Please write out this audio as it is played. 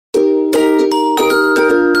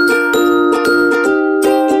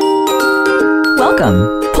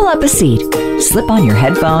Welcome. Pull up a seat, slip on your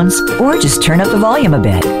headphones, or just turn up the volume a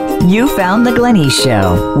bit. You found The Glenyce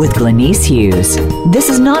Show with Glenyce Hughes. This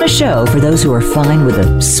is not a show for those who are fine with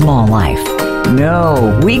a small life.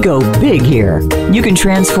 No, we go big here. You can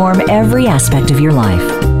transform every aspect of your life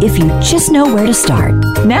if you just know where to start.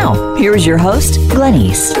 Now, here's your host,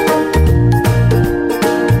 Glenyce.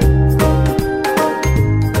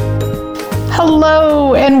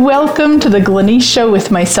 Hello and welcome to the Glenyce Show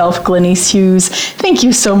with myself, Glenyce Hughes. Thank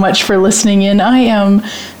you so much for listening in. I am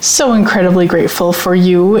so incredibly grateful for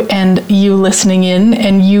you and you listening in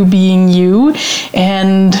and you being you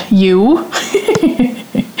and you.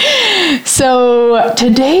 So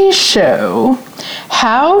today's show,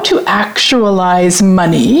 how to actualize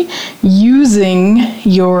money using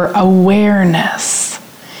your awareness.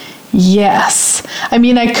 Yes. I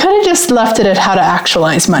mean, I could have just left it at how to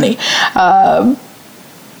actualize money.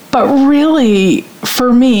 But really,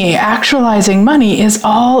 for me, actualizing money is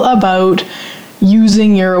all about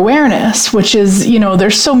using your awareness, which is,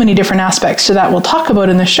 there's so many different aspects to that we'll talk about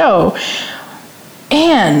in the show.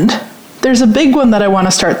 And there's a big one that I want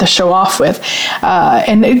to start the show off with.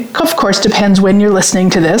 And it, of course, depends when you're listening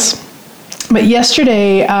to this. But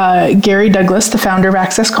yesterday, Gary Douglas, the founder of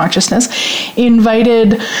Access Consciousness,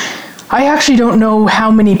 invited, I actually don't know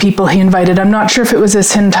how many people he invited. I'm not sure if it was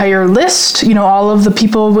this entire list, all of the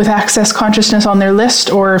people with Access Consciousness on their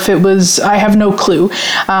list, or if it was, I have no clue.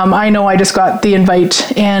 I know I just got the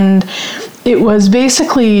invite, and it was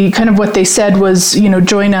basically kind of what they said was,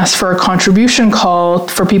 join us for a contribution call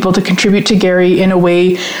for people to contribute to Gary in a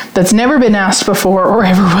way that's never been asked before or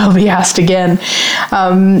ever will be asked again.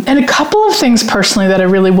 And a couple of things personally that I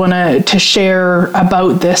really want to share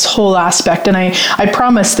about this whole aspect. And I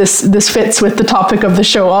promise this fits with the topic of the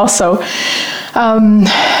show also.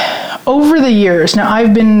 Over the years, now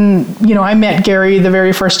I've been, I met Gary the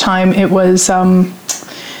very first time. It was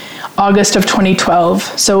August of 2012.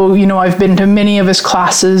 So, I've been to many of his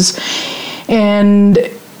classes, and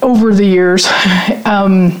over the years,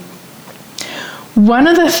 one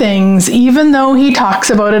of the things, even though he talks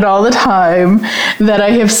about it all the time, that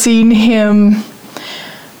I have seen him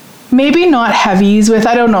maybe not have ease with,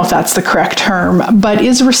 I don't know if that's the correct term, but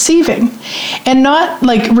is receiving. And not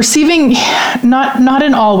like receiving, not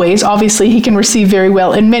in all ways. Obviously, he can receive very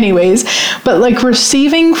well in many ways, but like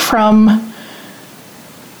receiving from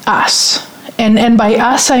us. And by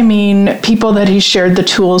us, I mean people that he shared the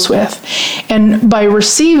tools with. And by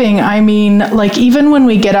receiving, I mean, like, even when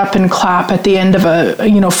we get up and clap at the end of a,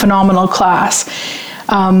 phenomenal class,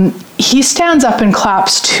 he stands up and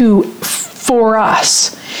claps too for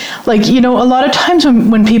us. Like, a lot of times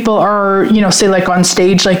when people are, say like on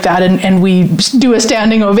stage like that and we do a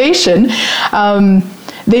standing ovation,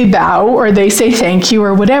 they bow or they say thank you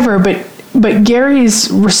or whatever, but Gary's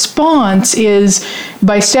response is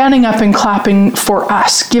by standing up and clapping for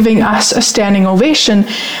us, giving us a standing ovation.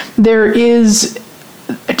 To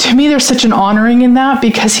me, there's such an honoring in that,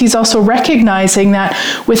 because he's also recognizing that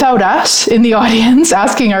without us in the audience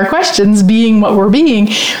asking our questions, being what we're being,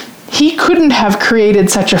 he couldn't have created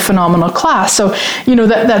such a phenomenal class. So,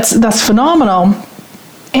 that's phenomenal.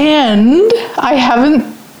 And I haven't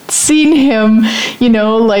seen him,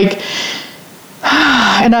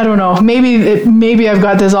 and I don't know, maybe I've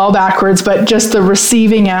got this all backwards, but just the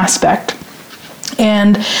receiving aspect.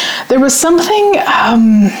 And there was something,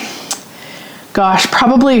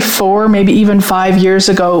 probably 4, maybe even 5 years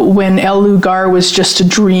ago, when El Lugar was just a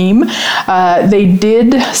dream. They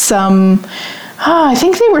did some, I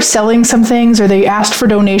think they were selling some things, or they asked for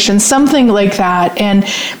donations, something like that. And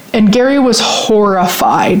Gary was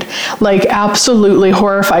horrified, like absolutely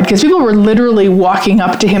horrified, because people were literally walking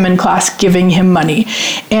up to him in class, giving him money.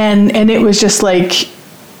 And it was just like,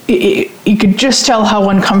 you could just tell how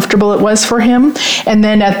uncomfortable it was for him. And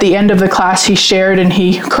then at the end of the class, he shared and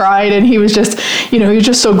he cried, and he was just, he was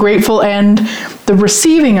just so grateful, and the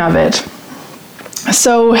receiving of it.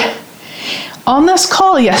 So on this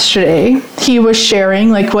call yesterday, he was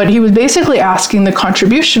sharing, like, what he was basically asking the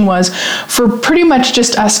contribution was for pretty much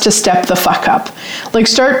just us to step the fuck up. Like,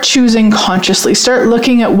 start choosing consciously, start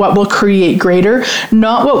looking at what will create greater,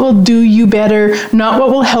 not what will do you better, not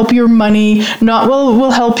what will help your money, not what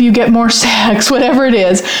will help you get more sex, whatever it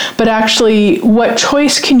is, but actually, what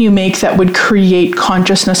choice can you make that would create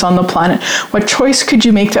consciousness on the planet? What choice could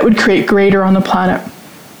you make that would create greater on the planet?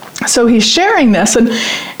 So he's sharing this, and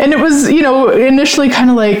it was, initially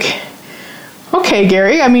kind of like, okay, okay,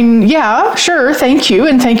 Gary. I mean, yeah, sure. Thank you.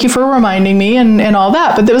 And thank you for reminding me and all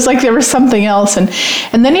that. But there was something else.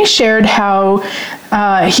 And then he shared how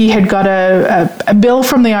he had got a bill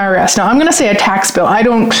from the IRS. Now, I'm going to say a tax bill. I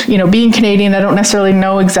don't, being Canadian, I don't necessarily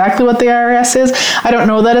know exactly what the IRS is. I don't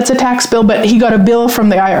know that it's a tax bill, but he got a bill from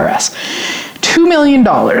the IRS. $2 million,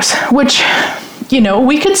 which,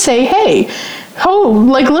 we could say, hey,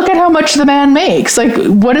 look at how much the man makes. Like,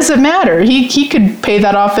 what does it matter? He could pay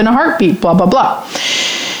that off in a heartbeat, blah, blah, blah.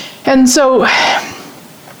 And so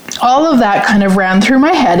all of that kind of ran through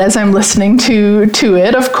my head as I'm listening to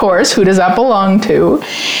it, of course. Who does that belong to?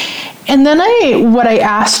 And then what I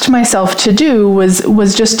asked myself to do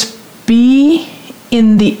was just be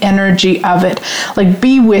in the energy of it. Like,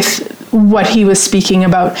 be with what he was speaking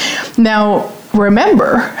about. Now,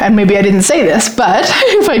 remember, and maybe I didn't say this, but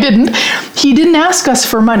if I didn't, he didn't ask us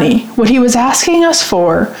for money. What he was asking us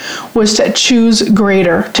for was to choose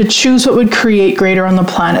greater, to choose what would create greater on the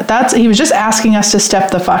planet. He was just asking us to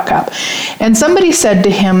step the fuck up. And somebody said to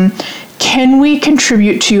him, "Can we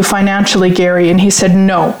contribute to you financially, Gary?" And he said,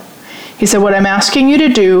 "No." He said, "What I'm asking you to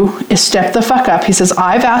do is step the fuck up." He says,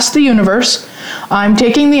 "I've asked the universe, I'm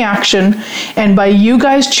taking the action, and by you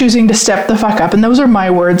guys choosing to step the fuck up," and those are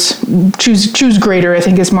my words, choose greater, I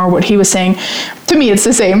think is more what he was saying. To me, it's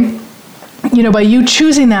the same. By you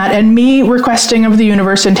choosing that and me requesting of the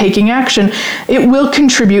universe and taking action, it will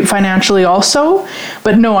contribute financially also,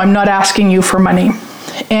 but no, I'm not asking you for money.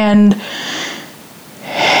 And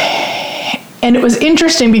it was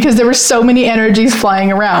interesting because there were so many energies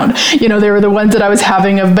flying around. They were the ones that I was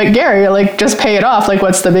having of, "But Gary, just pay it off.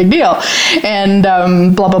 What's the big deal?" And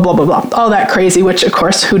blah, blah, blah, blah, blah. All that crazy, which, of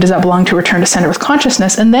course, who does that belong to? Return to center with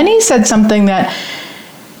consciousness. And then he said something that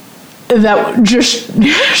just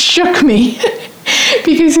shook me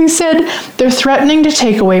because he said, "They're threatening to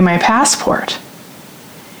take away my passport."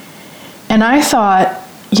 And I thought,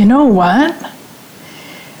 you know what?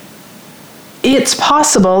 It's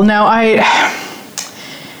possible. Now,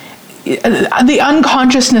 the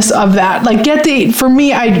unconsciousness of that, for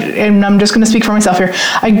me, and I'm just going to speak for myself here,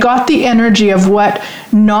 I got the energy of what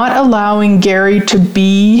not allowing Gary to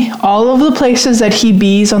be all of the places that he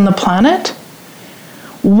bees on the planet,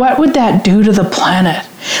 what would that do to the planet?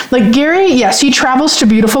 Gary, yes, he travels to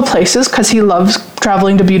beautiful places because he loves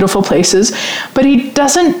traveling to beautiful places, but he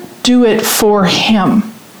doesn't do it for him.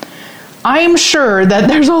 I'm sure that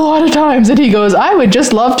there's a lot of times that he goes, "I would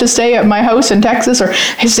just love to stay at my house in Texas or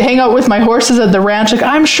hang out with my horses at the ranch."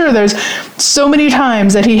 I'm sure there's so many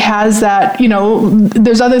times that he has that,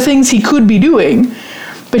 there's other things he could be doing.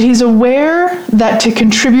 But he's aware that to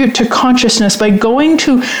contribute to consciousness by going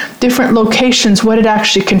to different locations, what it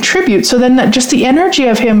actually contributes. So then that just the energy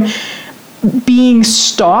of him being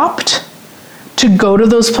stopped to go to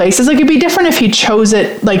those places, it'd be different if he chose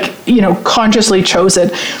it, consciously chose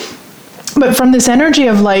it. But from this energy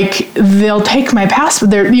of they'll take my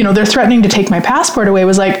passport, they're threatening to take my passport away,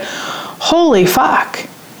 was holy fuck.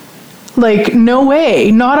 No way,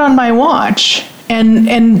 not on my watch. And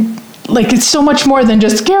it's so much more than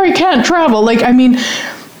just Gary can't travel.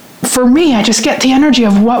 For me, I just get the energy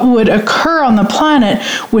of what would occur on the planet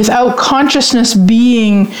without consciousness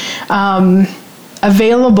being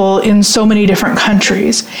available in so many different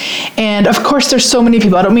countries. And of course, there's so many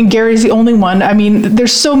people. I don't mean Gary's the only one. I mean,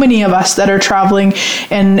 there's so many of us that are traveling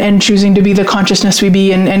and choosing to be the consciousness we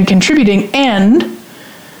be and contributing. And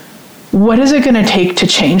what is it going to take to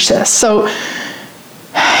change this? So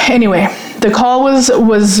anyway, the call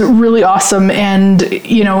was really awesome. And,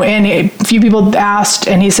 and a few people asked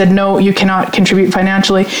and he said, "No, you cannot contribute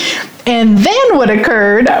financially." And then what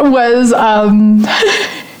occurred was,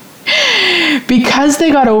 because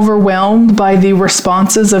they got overwhelmed by the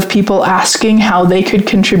responses of people asking how they could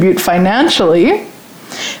contribute financially,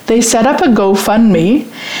 they set up a GoFundMe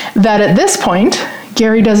that at this point,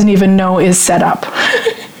 Gary doesn't even know is set up.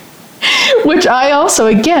 Which I also,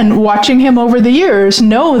 again, watching him over the years,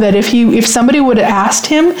 know that if somebody would have asked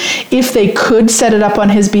him if they could set it up on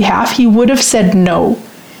his behalf, he would have said no.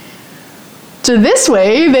 So this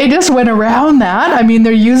way, they just went around that. I mean,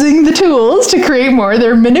 they're using the tools to create more.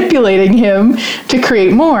 They're manipulating him to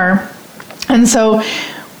create more. And so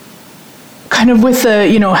kind of with the,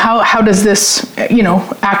 how does this,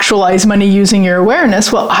 actualize money using your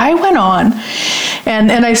awareness? Well, I went on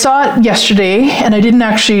and I saw it yesterday and I didn't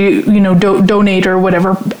actually, donate or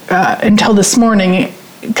whatever until this morning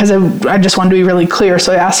because I just wanted to be really clear.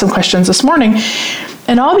 So I asked some questions this morning.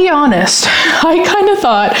 And I'll be honest, I kind of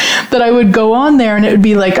thought that I would go on there and it would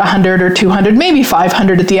be 100 or 200, maybe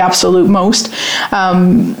 500 at the absolute most.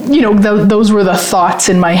 Those were the thoughts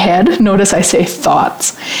in my head. Notice I say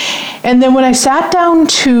thoughts. And then when I sat down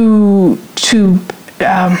to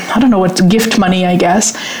I don't know what's gift money, I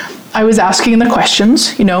guess, I was asking the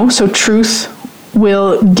questions, so truth,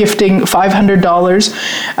 will gifting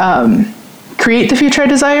 $500 create the future I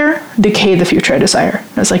desire, decay the future I desire?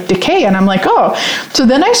 And I was like, decay. And I'm like, oh. So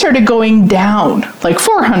then I started going down, like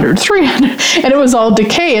 400, 300, and it was all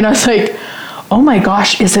decay. And I was like, oh my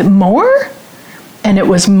gosh, is it more? And it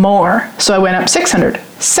was more. So I went up 600,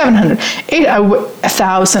 700,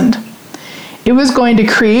 1,000. It was going to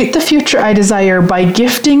create the future I desire by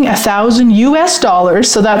gifting $1,000 US.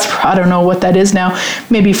 So that's, I don't know what that is now,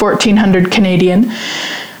 maybe 1,400 Canadian.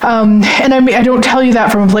 And I don't tell you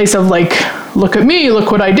that from a place of like, look at me,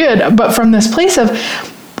 look what I did, but from this place of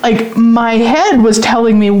like, my head was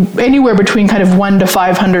telling me anywhere between kind of $100 to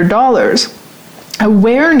 $500.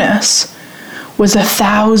 Awareness was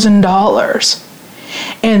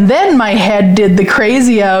 $1,000. And then my head did the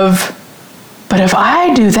crazy of, but if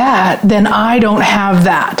I do that, then I don't have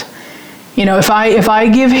that. If I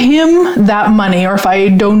give him that money, or if I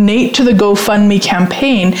donate to the GoFundMe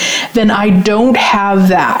campaign, then I don't have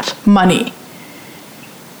that money.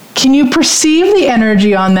 Can you perceive the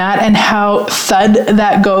energy on that and how thud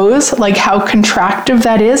that goes? Like how contractive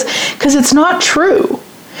that is? Because it's not true.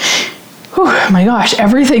 Oh my gosh,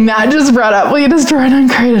 everything that just brought up. Will you destroy and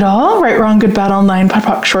uncreate it all? Right, wrong, good, bad, all nine, POD,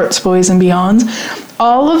 POC, shorts, boys, and beyonds.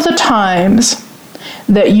 All of the times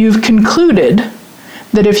that you've concluded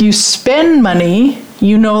that if you spend money,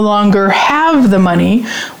 you no longer have the money,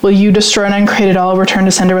 will you destroy and uncreate it all, return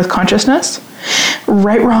to sender with consciousness?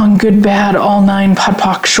 Right, wrong, good, bad, all nine, POD,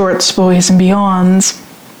 POC, shorts, boys, and beyonds.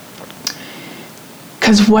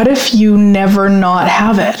 Because what if you never not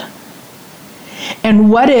have it? And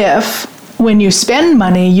what if, when you spend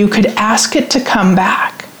money, you could ask it to come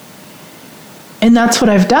back? And that's what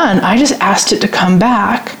I've done. I just asked it to come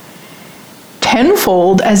back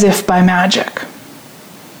tenfold as if by magic.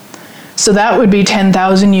 So that would be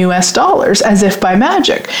 $10,000 US as if by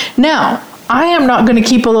magic. Now, I am not going to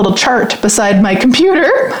keep a little chart beside my computer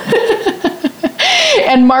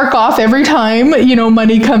and mark off every time,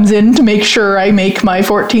 money comes in to make sure I make my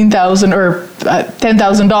 $14,000 or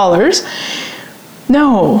 $10,000.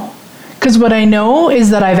 No, because what I know is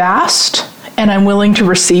that I've asked and I'm willing to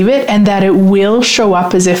receive it, and that it will show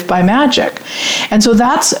up as if by magic. And so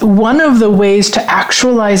that's one of the ways to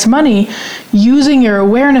actualize money using your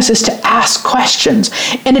awareness, is to ask questions.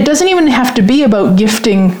 And it doesn't even have to be about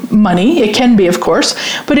gifting money. It can be, of course,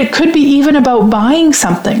 but it could be even about buying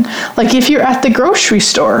something. Like if you're at the grocery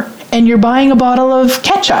store and you're buying a bottle of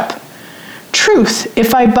ketchup. Truth,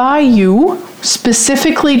 if I buy you,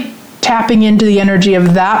 specifically tapping into the energy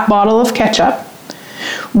of that bottle of ketchup,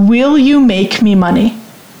 will you make me money?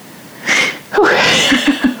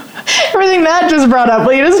 Everything that just brought up,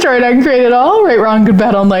 will you destroy it and create it all? Right, wrong, good,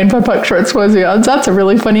 bad, online, POD, POC, shorts, boys, and beyonds. That's a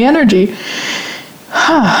really funny energy.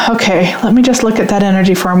 Okay, let me just look at that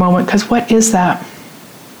energy for a moment, because what is that?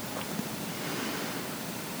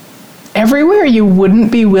 Everywhere you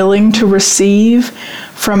wouldn't be willing to receive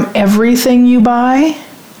from everything you buy,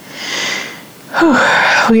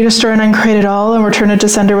 will you destroy and uncreate it all and return it to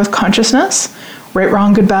sender with consciousess? Right,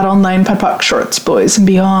 wrong, good, bad, all nine, POD, POC, shorts, boys, and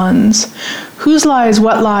beyonds. Whose lies,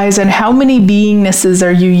 what lies, and how many beingnesses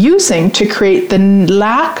are you using to create the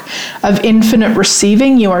lack of infinite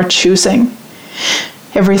receiving you are choosing?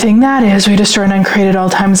 Everything that is, we destroy and uncreate it all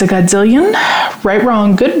times a godzillion. Right,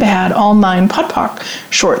 wrong, good, bad, all nine, POD, POC,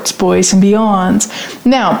 shorts, boys, and beyonds.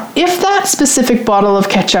 Now, if that specific bottle of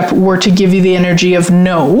ketchup were to give you the energy of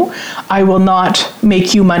no, I will not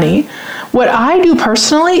make you money, what I do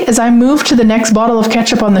personally is I move to the next bottle of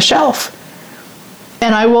ketchup on the shelf.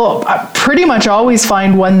 And I will pretty much always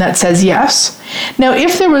find one that says yes. Now,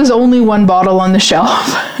 if there was only one bottle on the shelf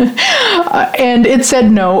and it said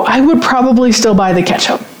no, I would probably still buy the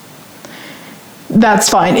ketchup. That's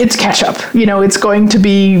fine. It's ketchup. It's going to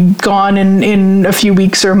be gone in a few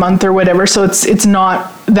weeks or a month or whatever, so it's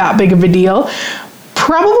not that big of a deal.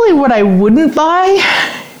 Probably what I wouldn't buy,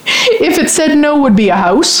 if it said no, would be a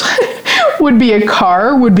house, would be a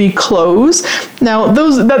car, would be clothes. Now,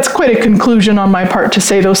 that's quite a conclusion on my part to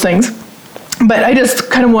say those things. But I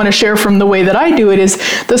just kind of want to share from the way that I do it is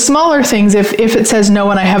the smaller things, if it says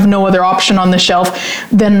no and I have no other option on the shelf,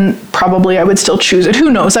 then probably I would still choose it.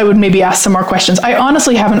 Who knows? I would maybe ask some more questions. I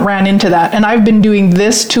honestly haven't ran into that. And I've been doing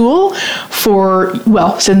this tool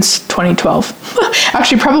since 2012.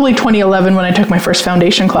 Actually, probably 2011 when I took my first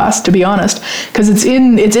foundation class, to be honest, because it's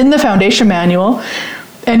in the foundation manual.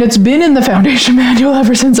 And it's been in the foundation manual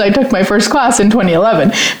ever since I took my first class in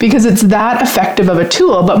 2011, because it's that effective of a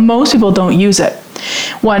tool, but most people don't use it.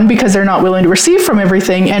 One, because they're not willing to receive from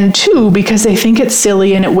everything, and two, because they think it's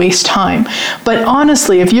silly and it wastes time. But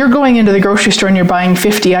honestly, if you're going into the grocery store and you're buying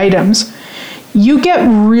 50 items, you get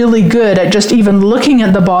really good at just even looking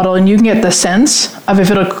at the bottle, and you can get the sense of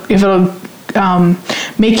if it'll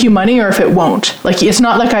make you money or if it won't. Like, it's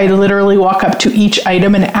not like I literally walk up to each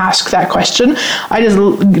item and ask that question. I just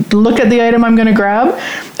look at the item I'm going to grab,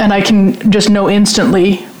 and I can just know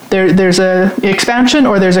instantly there's a expansion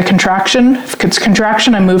or there's a contraction. If it's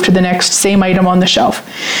contraction, I move to the next same item on the shelf.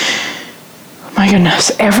 My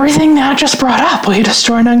goodness, everything that just brought up, will you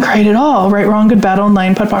destroy and uncreate it all? Right, wrong, good, bad,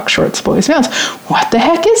 online, POD POC, shorts, boys, fans. What the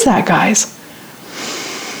heck is that, guys?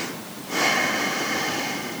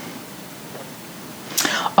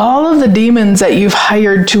 All of the demons that you've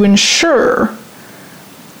hired to ensure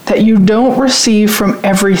that you don't receive from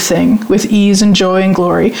everything with ease and joy and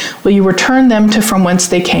glory, will you return them to from whence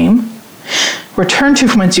they came? Return to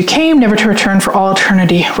from whence you came, never to return for all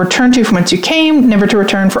eternity. Return to from whence you came, never to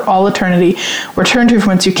return for all eternity. Return to from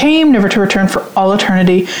whence you came, never to return for all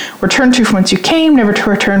eternity. Return to from whence you came, never to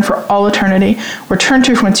return for all eternity. Return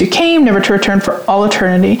to from whence you came, never to return for all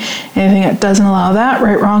eternity. Anything that doesn't allow that,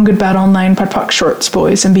 right, wrong, good, bad, online, POD POC, shorts,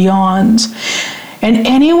 boys, and beyonds. And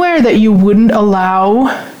anywhere that you wouldn't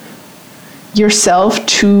allow yourself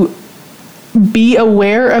to be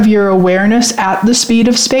aware of your awareness at the speed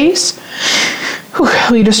of space,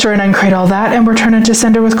 we destroy and uncreate all that and return it to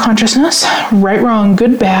sender with consciousness. Right, wrong,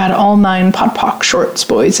 good, bad, all 9, POD POC, shorts,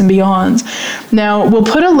 boys, and beyonds. Now, we'll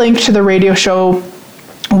put a link to the radio show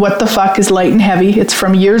What the Fuck is Light and Heavy. It's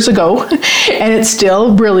from years ago, and it's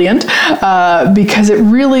still brilliant because it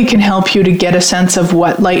really can help you to get a sense of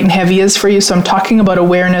what light and heavy is for you. So I'm talking about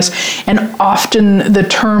awareness, and often the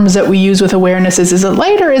terms that we use with awareness is it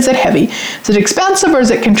light or is it heavy? Is it expansive or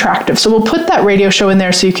is it contractive? So we'll put that radio show in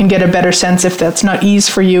there so you can get a better sense if that's not ease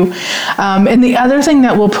for you. And the other thing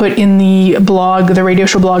that we'll put in the blog, the radio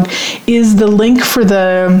show blog, is the link for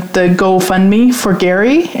the GoFundMe for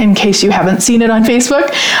Gary, in case you haven't seen it on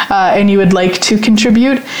Facebook. And you would like to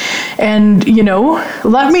contribute, and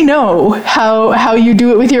let me know how you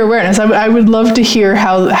do it with your awareness. I would love to hear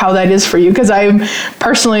how that is for you, because I'm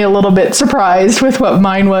personally a little bit surprised with what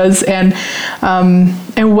mine was, and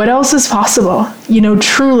what else is possible.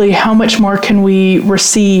 Truly, how much more can we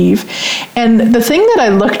receive? And the thing that I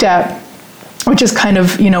looked at, which is kind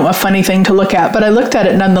of, a funny thing to look at, but I looked at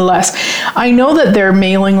it nonetheless. I know that their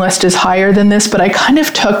mailing list is higher than this, but I kind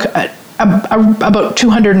of took about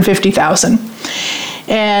 250,000,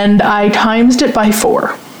 and I times it by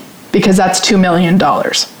 4, because that's $2 million.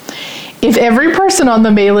 If every person on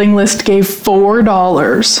the mailing list gave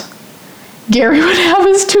 $4, Gary would have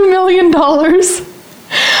his $2 million.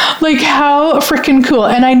 Like, how freaking cool.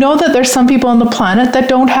 And I know that there's some people on the planet that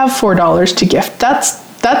don't have $4 to gift.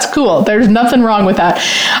 That's cool. There's nothing wrong with that.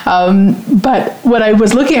 But what I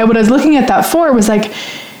was looking at that for was like,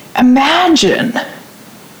 imagine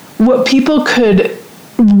what we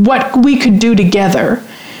could do together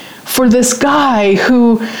for this guy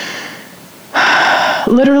who,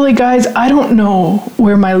 literally, guys, I don't know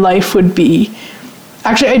where my life would be.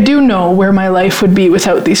 Actually, I do know where my life would be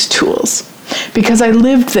without these tools, because I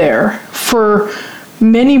lived there for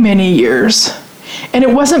many, many years, and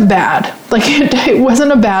it wasn't bad. Like, it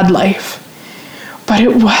wasn't a bad life. But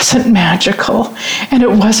it wasn't magical, and it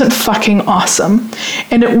wasn't fucking awesome,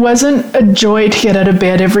 and it wasn't a joy to get out of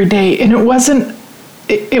bed every day, and it wasn't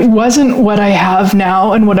what I have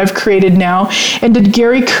now and what I've created now. And did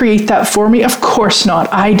Gary create that for me? Of course not.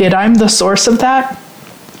 I did. I'm the source of that.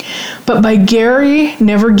 But by Gary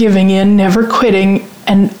never giving in, never quitting,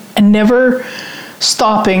 and never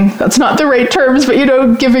stopping, that's not the right terms, but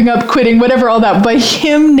giving up, quitting, whatever, all that, by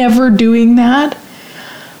him never doing that,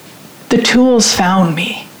 the tools found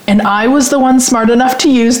me, and I was the one smart enough to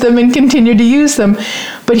use them and continue to use them,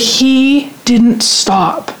 but he didn't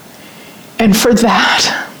stop. And for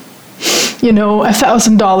that,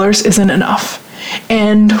 $1,000 isn't enough.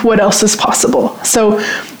 And what else is possible? So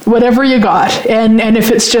whatever you got, and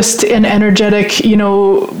if it's just an energetic,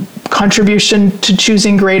 contribution to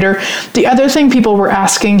choosing greater. The other thing people were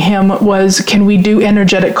asking him was, can we do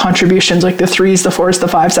energetic contributions, like the 3s, the 4s, the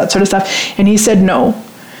 5s, that sort of stuff? And he said no.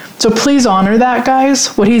 So please honor that,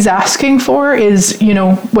 guys. What he's asking for is,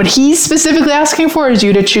 what he's specifically asking for is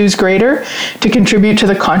you to choose greater, to contribute to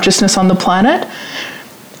the consciousness on the planet.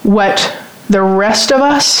 What the rest of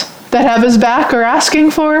us that have his back are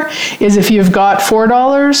asking for is, if you've got $4,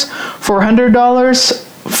 $400,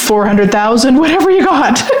 400,000, whatever you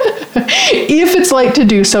got, if it's like to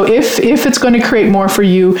do so, if it's going to create more for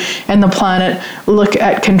you and the planet, look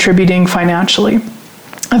at contributing financially.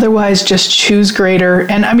 Otherwise, just choose greater.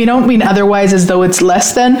 And I don't mean otherwise as though it's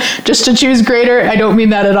less than just to choose greater. I don't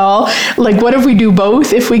mean that at all. Like, what if we do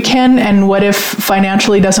both if we can? And what if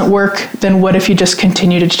financially doesn't work? Then what if you just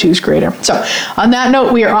continue to choose greater? So on that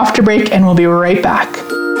note, we are off to break and we'll be right back.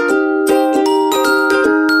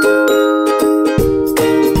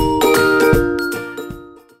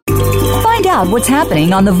 Find out what's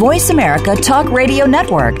happening on the Voice America Talk Radio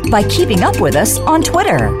Network by keeping up with us on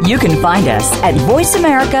Twitter. You can find us at Voice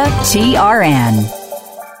America TRN.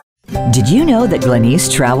 Did you know that Glenyce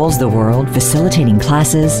travels the world facilitating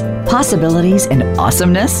classes, possibilities, and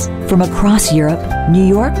awesomeness? From across Europe, New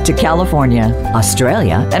York to California,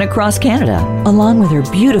 Australia, and across Canada, along with her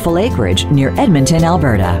beautiful acreage near Edmonton,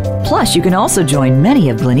 Alberta. Plus, you can also join many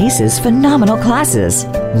of Glenyce's phenomenal classes,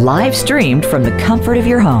 live streamed from the comfort of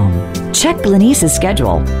your home. Check Glenyce's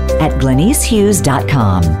schedule at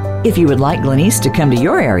GlenyceHughes.com. If you would like Glenyce to come to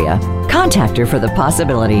your area, contact her for the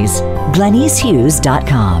possibilities.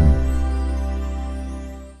 GlenyceHughes.com.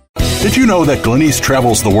 Did you know that Glenyce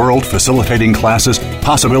travels the world facilitating classes,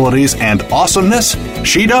 possibilities, and awesomeness?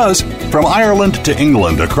 She does. From Ireland to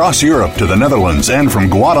England, across Europe to the Netherlands, and from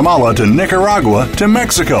Guatemala to Nicaragua to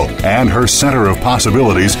Mexico, and her Center of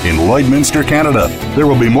Possibilities in Lloydminster, Canada. There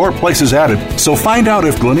will be more places added, so find out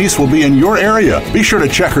if Glenyce will be in your area. Be sure to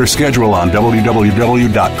check her schedule on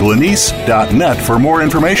www.glenyce.net for more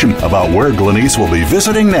information about where Glenyce will be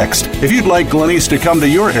visiting next. If you'd like Glenyce to come to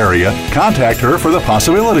your area, contact her for the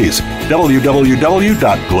possibilities.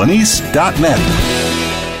 www.glenyce.net.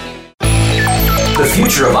 The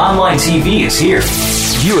future of online TV is here.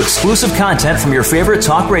 View exclusive content from your favorite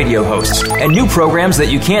talk radio hosts and new programs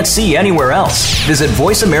that you can't see anywhere else. Visit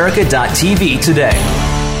voiceamerica.tv today.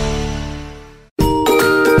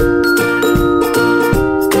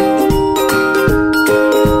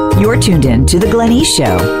 You're tuned in to The Glenyce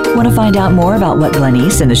Show. Want to find out more about what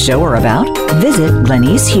Glenyce and the show are about? Visit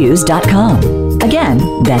GlenyceHughes.com. Again,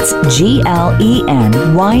 that's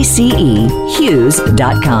GLENYCE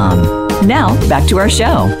Hughes.com. Now, back to our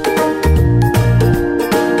show.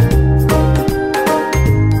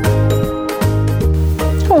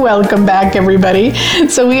 Welcome back, everybody.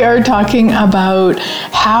 So we are talking about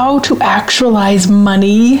how to actualize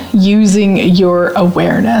money using your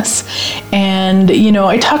awareness. And,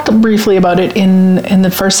 I talked briefly about it in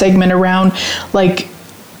the first segment around like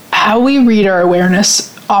how we read our awareness.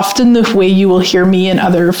 Often the way you will hear me and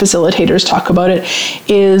other facilitators talk about it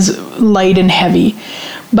is light and heavy.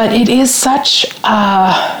 But it is such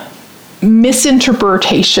a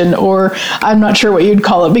misinterpretation, or I'm not sure what you'd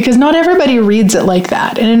call it, because not everybody reads it like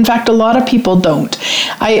that. And in fact, a lot of people don't.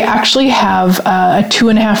 I actually have a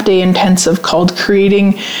 2.5-day intensive called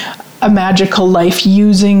Creating a Magical Life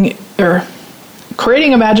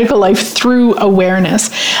Creating a Magical Life Through Awareness,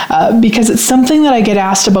 because it's something that I get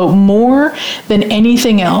asked about more than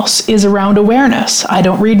anything else is around awareness. I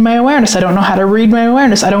don't read my awareness. I don't know how to read my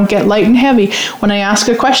awareness. I don't get light and heavy. When I ask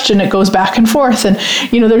a question, it goes back and forth. And,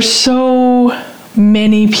 there's so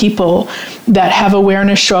many people that have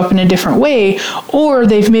awareness show up in a different way, or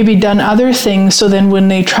they've maybe done other things. So then when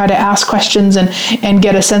they try to ask questions and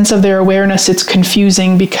get a sense of their awareness, it's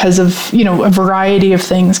confusing because of, a variety of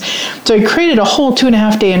things. So I created a whole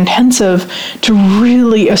 2.5-day intensive to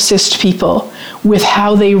really assist people with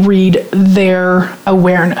how they read their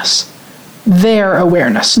awareness. Their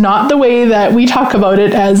awareness, not the way that we talk about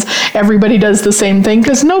it as everybody does the same thing,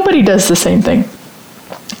 because nobody does the same thing.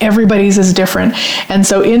 Everybody's is different. And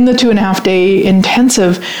so in the 2.5-day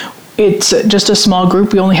intensive, it's just a small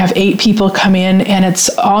group. We only have 8 people come in, and it's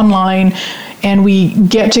online, and we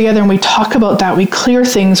get together and we talk about that. We clear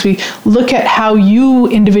things. We look at how you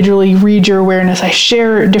individually read your awareness. I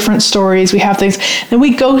share different stories. We have things. Then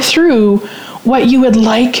we go through what you would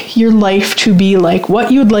like your life to be like,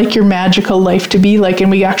 what you would like your magical life to be like.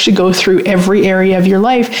 And we actually go through every area of your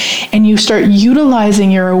life, and you start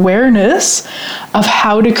utilizing your awareness of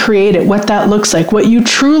how to create it, what that looks like, what you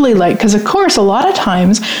truly like. Because of course, a lot of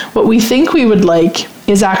times what we think we would like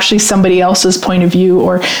is actually somebody else's point of view,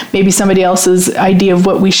 or maybe somebody else's idea of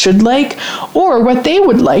what we should like, or what they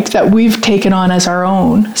would like that we've taken on as our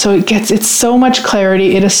own. So it's so much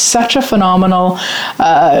clarity. It is such a phenomenal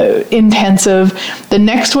intensive. The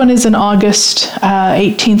next one is in August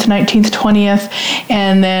 18th, 19th, 20th,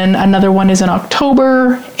 and then another one is in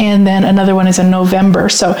October, and then another one is in November.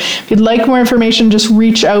 So if you'd like more information, just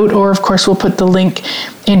reach out, or of course we'll put the link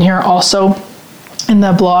in here also in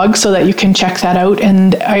the blog so that you can check that out.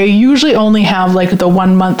 And I usually only have like the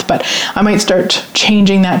 1 month, but I might start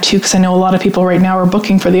changing that too, because I know a lot of people right now are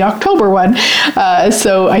booking for the October one.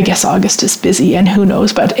 So I guess August is busy, and who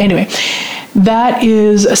knows. But anyway, That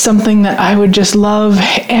is something that I would just love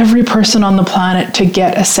every person on the planet to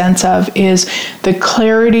get a sense of, is the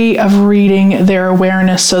clarity of reading their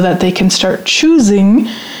awareness so that they can start choosing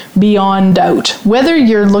beyond doubt. Whether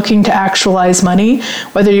you're looking to actualize money,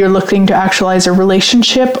 whether you're looking to actualize a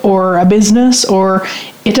relationship or a business, or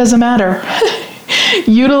it doesn't matter.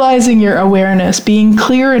 Utilizing your awareness, being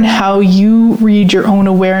clear in how you read your own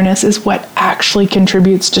awareness is what actually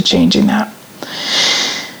contributes to changing that.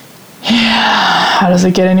 Yeah, how does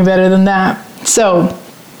it get any better than that? So,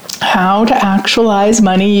 how to actualize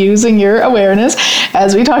money using your awareness.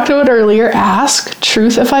 As we talked about earlier, ask,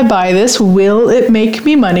 truth, if I buy this, will it make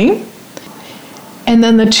me money? And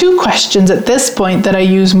then the two questions at this point that I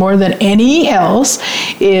use more than any else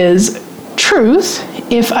is, truth,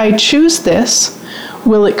 if I choose this,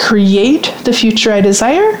 will it create the future I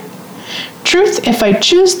desire? Truth, if I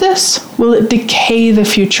choose this, will it decay the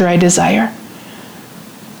future I desire?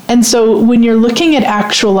 And so when you're looking at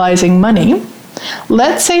actualizing money,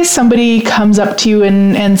 let's say somebody comes up to you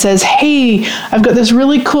and says, hey, I've got this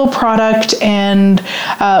really cool product, and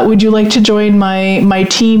would you like to join my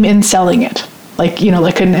team in selling it? Like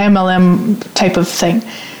an MLM type of thing.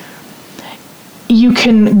 You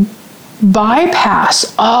can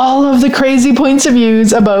bypass all of the crazy points of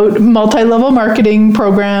views about multi-level marketing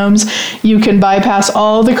programs. You can bypass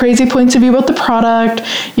all the crazy points of view about the product.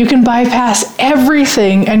 You can bypass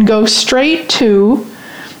everything and go straight to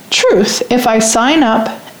truth. If I sign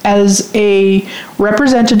up as a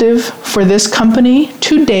representative for this company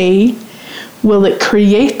today, will it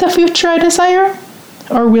create the future I desire,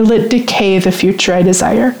 or will it decay the future I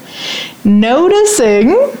desire?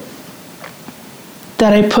 Noticing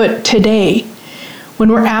that I put today.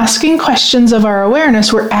 When we're asking questions of our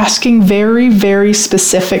awareness, we're asking very, very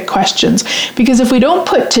specific questions. Because if we don't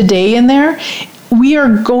put today in there, we are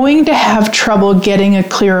going to have trouble getting a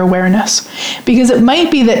clear awareness. Because it might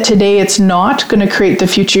be that today it's not going to create the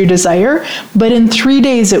future you desire, but in 3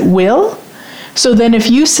 days it will. So then if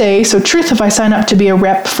you say, so truth, if I sign up to be a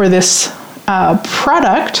rep for this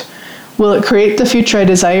product, will it create the future I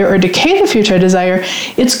desire or decay the future I desire?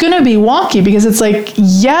 It's going to be wonky, because it's like,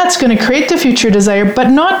 yeah, it's going to create the future desire, but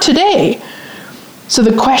not today. So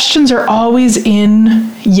the questions are always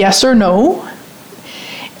in yes or no,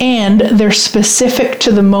 and they're specific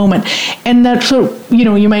to the moment. And that's what,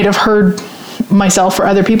 you might have heard myself or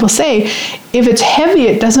other people say, if it's heavy,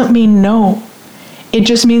 it doesn't mean no. It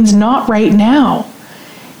just means not right now.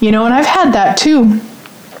 And I've had that too.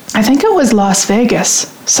 I think it was Las Vegas.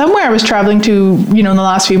 Somewhere I was traveling to, in the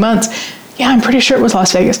last few months. Yeah, I'm pretty sure it was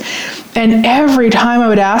Las Vegas. And every time I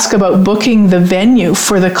would ask about booking the venue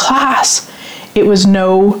for the class, it was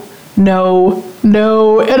no, no,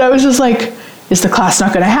 no. And I was just like, is the class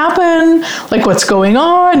not going to happen? Like, what's going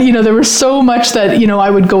on? There was so much that, I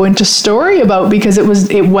would go into story about, because it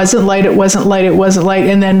wasn't light,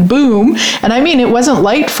 and then boom. And I mean, it wasn't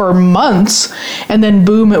light for months, and then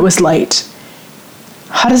boom, it was light.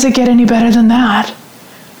 How does it get any better than that?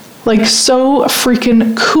 Like, so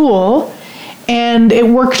freaking cool. And it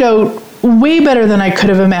worked out way better than I could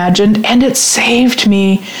have imagined. And it saved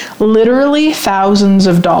me literally thousands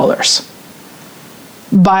of dollars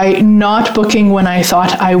by not booking when I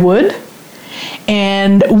thought I would.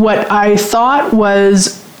 And what I thought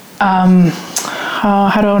was,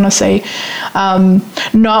 how do I want to say,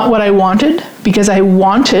 not what I wanted, because I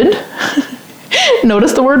wanted...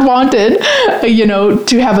 Notice the word wanted,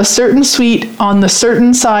 to have a certain suite on the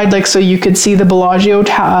certain side, like so you could see the Bellagio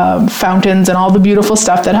fountains and all the beautiful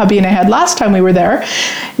stuff that hubby and I had last time we were there.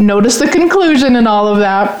 Notice the conclusion and all of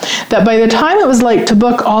that by the time it was light to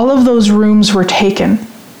book, all of those rooms were taken.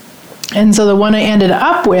 And so the one I ended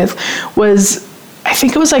up with was, I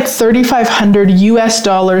think it was like $3,500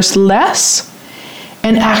 US less,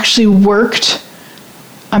 and actually worked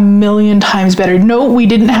a million times better. No, we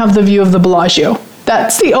didn't have the view of the Bellagio.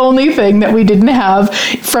 That's the only thing that we didn't have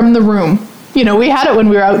from the room. We had it when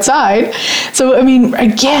we were outside. So,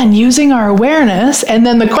 again, using our awareness. And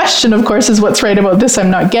then the question, of course, is what's right about this I'm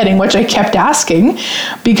not getting, which I kept asking,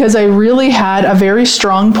 because I really had a very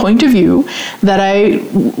strong point of view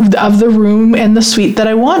of the room and the suite that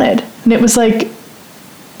I wanted. And it was like,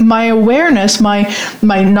 my awareness, my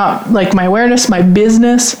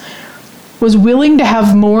business was willing to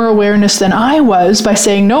have more awareness than I was by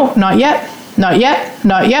saying, no, not yet, not yet,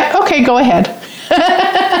 not yet. Okay, go ahead.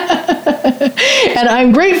 And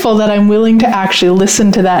I'm grateful that I'm willing to actually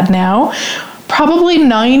listen to that now. Probably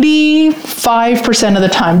 95% of the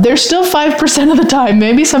time. There's still 5% of the time,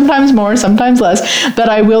 maybe sometimes more, sometimes less, that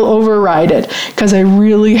I will override it, because I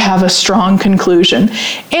really have a strong conclusion.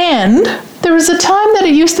 And there was a time that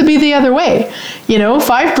it used to be the other way.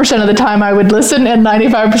 5% of the time I would listen and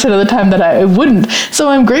 95% of the time that I wouldn't. So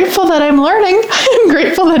I'm grateful that I'm learning. I'm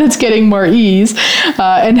grateful that it's getting more ease.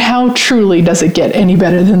 And how truly does it get any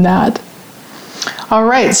better than that? All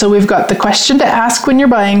right, so we've got the question to ask when you're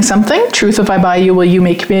buying something. Truth, if I buy you, will you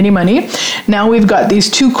make me any money? Now we've got these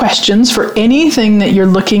 2 questions for anything that you're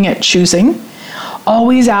looking at choosing.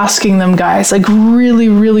 Always asking them, guys, like really,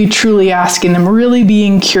 really, truly asking them, really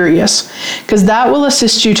being curious, because that will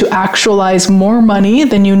assist you to actualize more money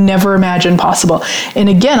than you never imagined possible. And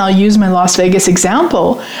again, I'll use my Las Vegas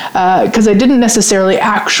example because I didn't necessarily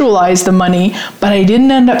actualize the money, but I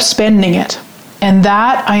didn't end up spending it. And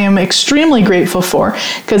that I am extremely grateful for,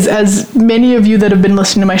 because as many of you that have been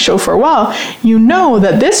listening to my show for a while, you know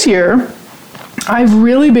that this year, I've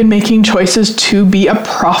really been making choices to be a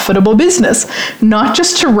profitable business, not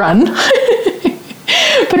just to run,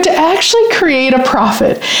 but to actually create a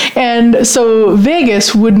profit. And so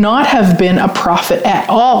Vegas would not have been a profit at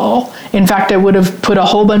all. In fact, I would have put a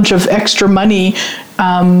whole bunch of extra money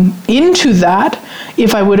into that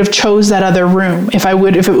if I would have chose that other room, if it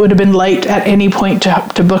would have been light at any point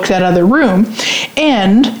to book that other room.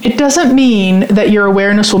 And it doesn't mean that your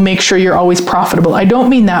awareness will make sure you're always profitable. I don't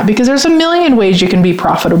mean that, because there's a million ways you can be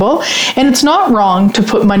profitable, and it's not wrong to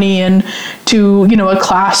put money in to, a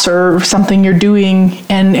class or something you're doing,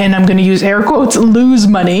 and I'm going to use air quotes, lose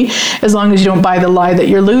money, as long as you don't buy the lie that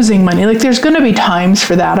you're losing money. Like, there's going to be times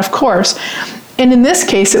for that, of course. And in this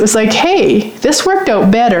case, it was like, hey, this worked out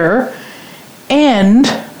better, and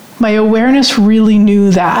my awareness really knew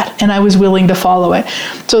that, and I was willing to follow it.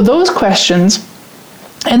 So those questions.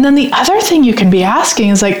 And then the other thing you can be asking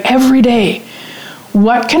is, like, every day,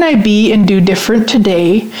 what can I be and do different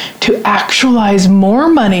today to actualize more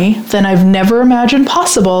money than I've never imagined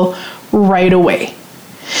possible right away?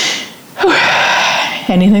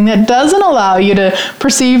 Anything that doesn't allow you to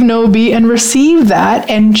perceive, know, be, and receive that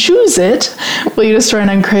and choose it, will you destroy and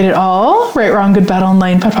uncreate it all? Right, wrong, good, bad,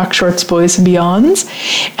 online, POD, shorts, boys, and beyonds.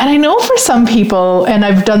 And I know for some people, and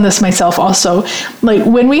I've done this myself also, like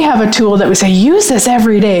when we have a tool that we say, use this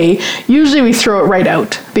every day, usually we throw it right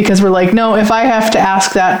out, because we're like, no, if I have to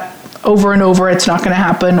ask that over and over, it's not going to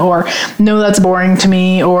happen, or no, that's boring to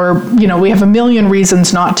me, or, we have a million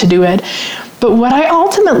reasons not to do it. But what I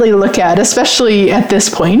ultimately look at, especially at this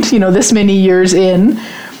point, this many years in,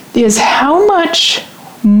 is how much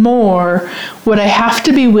more would I have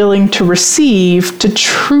to be willing to receive to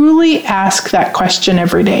truly ask that question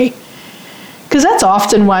every day? Because that's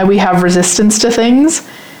often why we have resistance to things.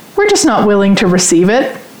 We're just not willing to receive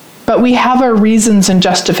it. But we have our reasons and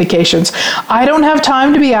justifications. I don't have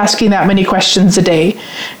time to be asking that many questions a day.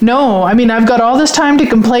 No, I've got all this time to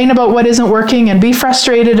complain about what isn't working and be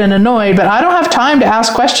frustrated and annoyed, but I don't have time to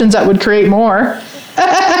ask questions that would create more.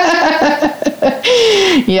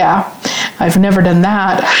 Yeah, I've never done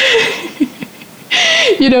that.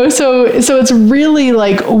 So it's really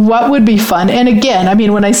like, what would be fun? And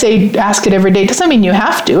again, when I say ask it every day, it doesn't mean you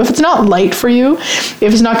have to. If it's not light for you, if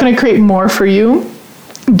it's not going to create more for you,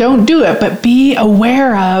 don't do it, but be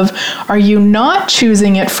aware of, are you not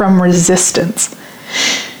choosing it from resistance?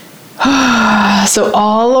 So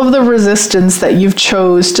all of the resistance that you've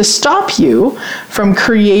chose to stop you from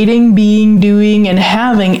creating, being, doing, and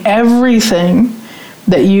having everything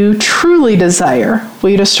that you truly desire, will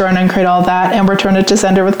you destroy and uncreate all that and return it to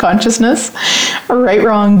sender with consciousness? Right,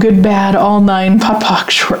 wrong, good, bad, all 9,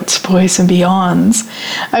 POD, shorts, boys, and beyonds.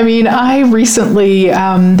 I recently,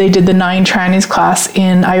 they did the 9 trannies class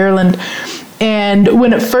in Ireland, and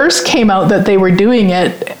when it first came out that they were doing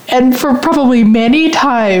it, and for probably many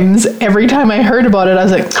times, every time I heard about it, I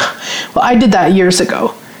was like, well, I did that years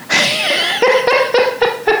ago.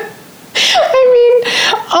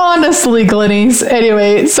 Honestly, Glenyce.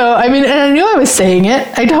 Anyway, so, and I knew I was saying it.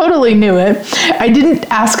 I totally knew it. I didn't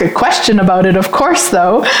ask a question about it, of course,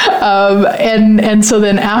 though. And so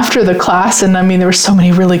then after the class, and there were so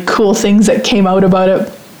many really cool things that came out about it.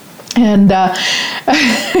 And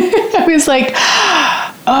I was like,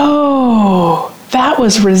 oh, that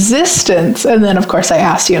was resistance. And then, of course, I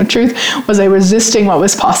asked, truth, was I resisting what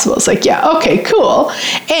was possible? It's like, yeah, okay, cool.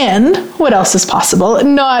 And what else is possible?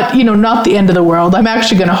 Not, not the end of the world. I'm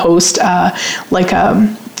actually going to host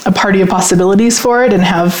a party of possibilities for it and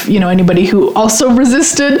have, anybody who also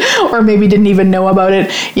resisted or maybe didn't even know about it,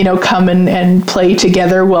 come and play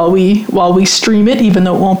together while we stream it. Even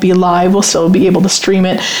though it won't be live, we'll still be able to stream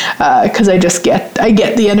it because I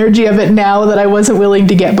get the energy of it now that I wasn't willing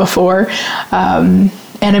to get before. And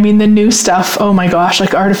the new stuff, oh my gosh,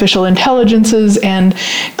 like artificial intelligences and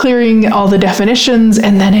clearing all the definitions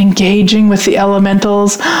and then engaging with the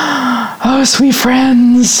elementals. Oh, sweet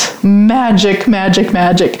friends, magic, magic,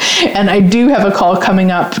 magic. And I do have a call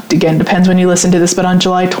coming up, again, depends when you listen to this, but on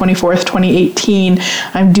July 24th, 2018,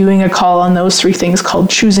 I'm doing a call on those 3 things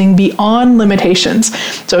called Choosing Beyond Limitations.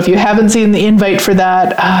 So if you haven't seen the invite for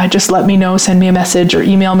that, just let me know, send me a message or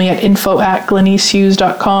email me at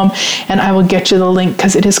info@glenycehughes.com and I will get you the link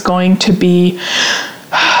because it is going to be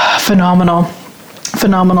phenomenal.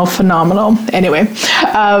 Phenomenal. Anyway,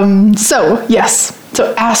 so yes.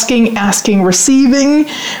 So asking, receiving,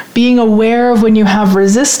 being aware of when you have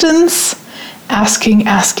resistance, asking,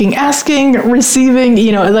 receiving,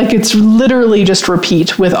 like it's literally just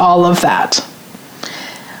repeat with all of that.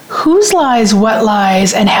 Whose lies, what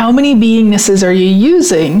lies, and how many beingnesses are you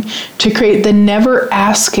using to create the never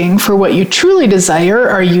asking for what you truly desire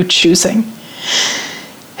are you choosing?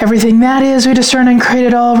 Everything that is, we discern and create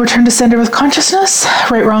it all, return to sender with consciousness.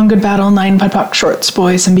 Right, wrong, good, bad, all 9, POD, POC, shorts,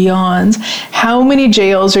 boys, and beyonds. How many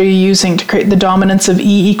jails are you using to create the dominance of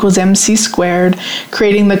E equals MC squared,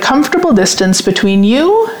 creating the comfortable distance between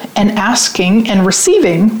you and asking and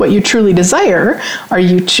receiving what you truly desire are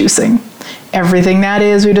you choosing? Everything that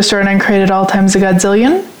is, we discern and create it all times a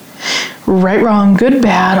godzillion. Right, wrong, good,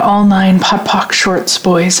 bad, all 9, POD, POC, shorts,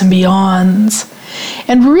 boys, and beyonds.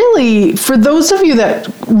 And really, for those of you that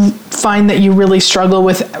find that you really struggle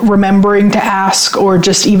with remembering to ask or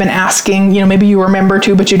just even asking, maybe you remember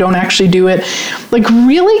to, but you don't actually do it, like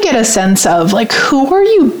really get a sense of like, who are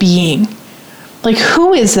you being? Like,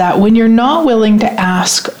 who is that when you're not willing to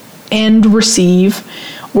ask and receive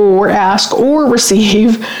or ask or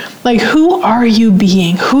receive? Like, who are you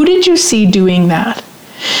being? Who did you see doing that?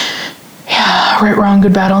 Yeah, right, wrong,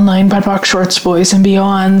 good, bad, all 9, POD, POC, shorts, boys, and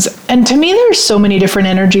beyonds. And to me, there's so many different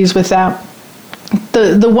energies with that.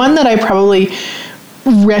 The one that I probably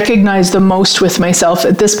recognize the most with myself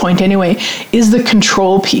at this point anyway is the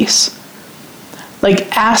control piece. Like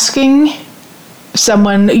asking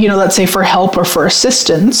someone, let's say for help or for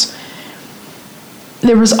assistance,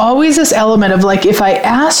 there was always this element of like, if I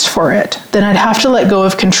asked for it, then I'd have to let go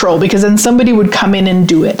of control because then somebody would come in and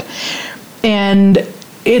do it. And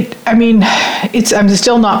I'm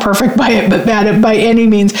still not perfect by it by any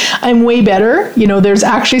means. I'm way better. There's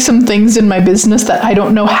actually some things in my business that I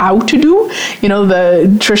don't know how to do. The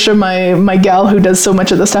Trisha, my gal who does so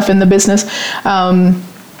much of the stuff in the business,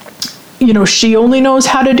 she only knows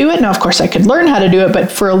how to do it. Now, of course, I could learn how to do it,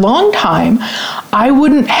 but for a long time, I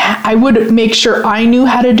would make sure I knew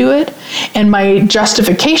how to do it, and my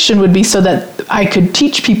justification would be so that I could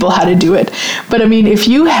teach people how to do it. But if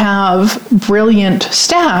you have brilliant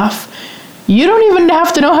staff, you don't even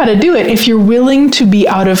have to know how to do it if you're willing to be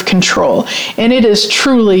out of control. And it is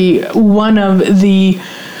truly one of the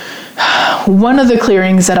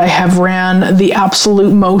clearings that I have ran the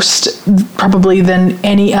absolute most probably than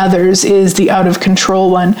any others is the out of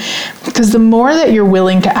control one. Because the more that you're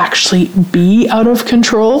willing to actually be out of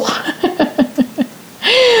control,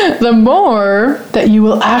 the more that you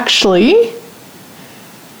will actually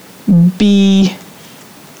be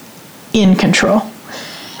in control.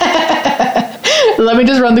 Let me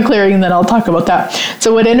just run the clearing and then I'll talk about that.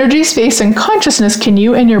 So what energy, space, and consciousness can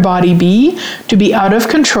you and your body be to be out of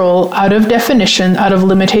control, out of definition, out of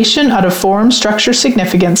limitation, out of form, structure,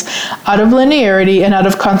 significance, out of linearity, and out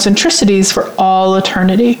of concentricities for all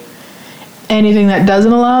eternity? Anything that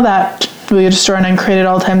doesn't allow that, will you destroy and uncreate it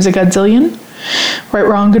all times a godzillion? Right,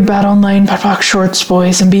 wrong, good, bad, all 9, POD, POC, shorts,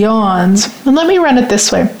 boys, and beyonds. And let me run it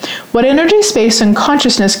this way. What energy, space, and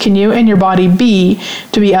consciousness can you and your body be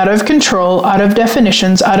to be out of control, out of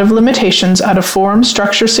definitions, out of limitations, out of form,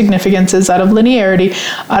 structure, significances, out of linearity,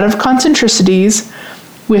 out of concentricities,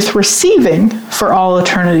 with receiving for all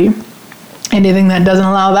eternity? Anything that doesn't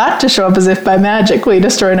allow that to show up as if by magic, will you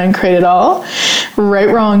destroy and uncreate it all? Right,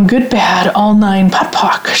 wrong, good, bad, all 9, POD,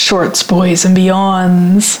 POC, shorts, boys, and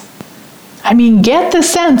beyonds. Get the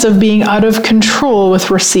sense of being out of control with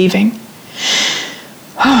receiving.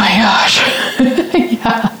 Oh my gosh.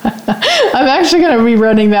 Yeah. I'm actually going to be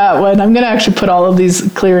running that one. I'm going to actually put all of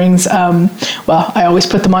these clearings, I always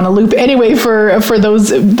put them on a loop anyway for those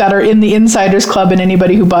that are in the Insiders Club and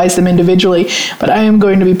anybody who buys them individually. But I am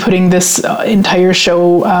going to be putting this entire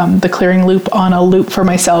show, the clearing loop, on a loop for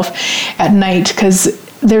myself at night because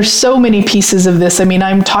there's so many pieces of this.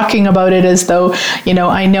 I'm talking about it as though,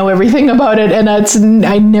 I know everything about it, and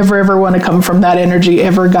I never ever want to come from that energy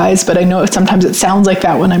ever, guys, but I know sometimes it sounds like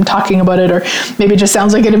that when I'm talking about it, or maybe it just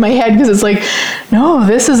sounds like it in my head because it's like, no,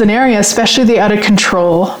 this is an area, especially the out of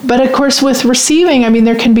control. But of course, with receiving,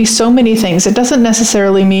 there can be so many things. It doesn't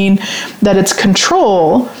necessarily mean that it's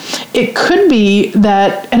control. It could be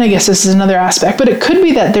that, and I guess this is another aspect, but it could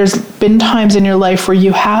be that there's been times in your life where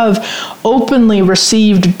you have openly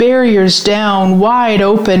received barriers down wide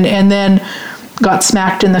open and then got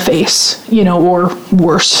smacked in the face, or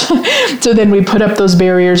worse. So then we put up those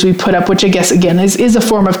barriers, which I guess again is a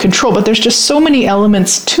form of control, but there's just so many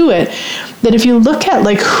elements to it that if you look at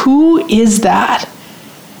like, who is that?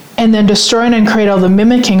 And then destroy and uncreate all the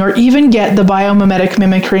mimicking, or even get the biomimetic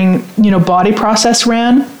mimicking, body process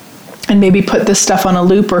ran, and maybe put this stuff on a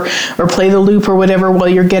loop or play the loop or whatever while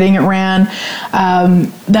you're getting it ran.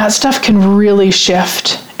 That stuff can really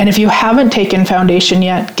shift. And if you haven't taken foundation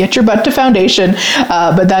yet, get your butt to foundation.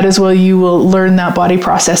 But that is where you will learn that body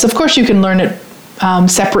process. Of course, you can learn it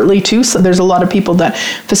separately too. So there's a lot of people that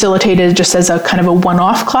facilitate it just as a kind of a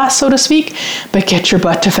one-off class, so to speak. But get your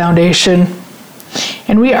butt to foundation.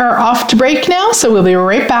 And we are off to break now, so we'll be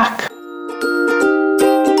right back.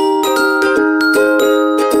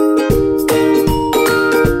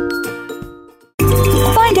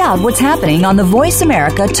 Find out what's happening on the Voice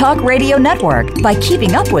America Talk Radio Network by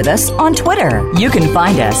keeping up with us on Twitter. You can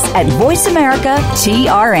find us at Voice America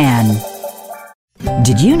TRN.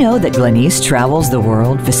 Did you know that Glenyce travels the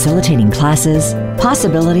world facilitating classes,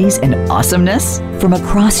 possibilities, and awesomeness? From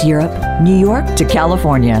across Europe, New York to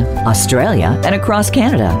California, Australia, and across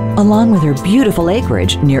Canada, along with her beautiful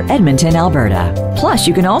acreage near Edmonton, Alberta. Plus,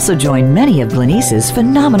 you can also join many of Glenyce's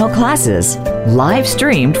phenomenal classes, live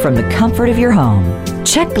streamed from the comfort of your home.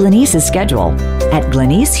 Check Glenyce's schedule at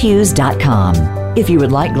GlenyceHughes.com. If you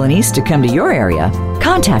would like Glenyce to come to your area,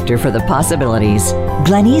 contact her for the possibilities.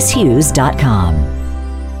 GlenyceHughes.com.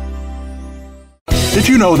 Did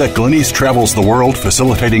you know that Glenyce travels the world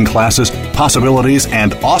facilitating classes, possibilities,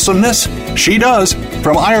 and awesomeness? She does.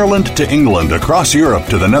 From Ireland to England, across Europe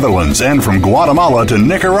to the Netherlands, and from Guatemala to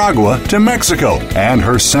Nicaragua to Mexico, and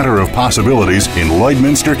her Center of Possibilities in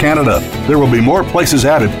Lloydminster, Canada. There will be more places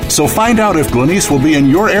added, so find out if Glenyce will be in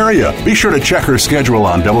your area. Be sure to check her schedule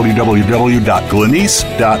on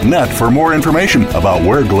www.glenyce.net for more information about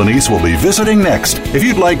where Glenyce will be visiting next. If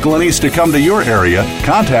you'd like Glenyce to come to your area,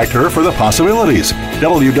 contact her for the possibilities.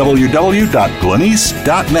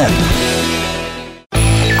 www.glenyce.net.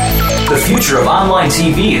 The future of online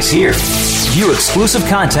TV is here. View exclusive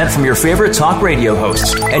content from your favorite talk radio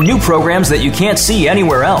hosts and new programs that you can't see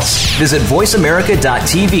anywhere else. Visit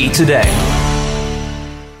voiceamerica.tv today.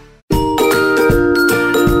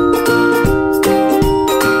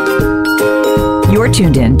 You're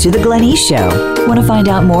tuned in to The Glenyce Show. Want to find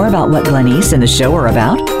out more about what Glenyce and the show are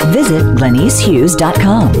about? Visit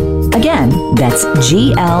GlenyceHughes.com. Again, that's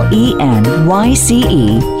GLENYCE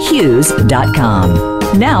Hughes.com.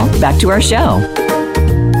 Now, back to our show.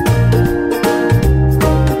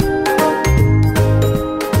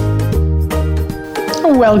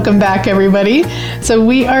 Welcome back, everybody. So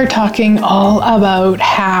we are talking all about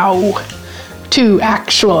how to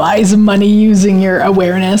actualize money using your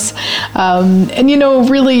awareness.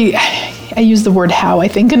 Really, I use the word how, I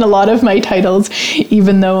think, in a lot of my titles,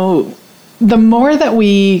 even though the more that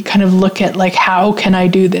we kind of look at like, how can I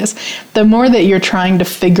do this? The more that you're trying to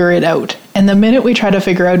figure it out. And the minute we try to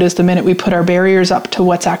figure out is the minute we put our barriers up to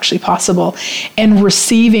what's actually possible and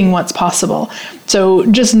receiving what's possible. So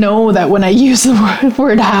just know that when I use the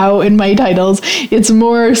word how in my titles, it's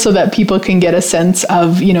more so that people can get a sense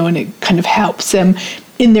of, and it kind of helps them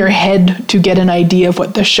in their head to get an idea of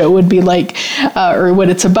what the show would be like or what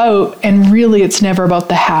it's about. And really, it's never about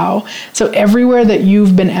the how. So everywhere that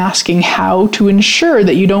you've been asking how to ensure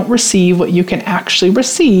that you don't receive what you can actually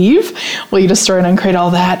receive, well, you just start and uncreate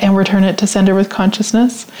all that and return it to sender with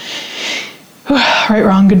consciousness. Right,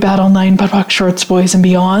 wrong, good, bad, all nine, butt, shorts, boys, and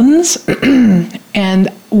beyonds. And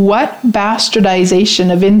what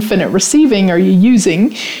bastardization of infinite receiving are you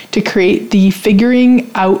using to create the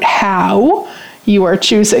figuring out how you are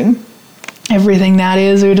choosing? Everything that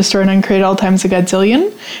is, we destroy and uncreate all times a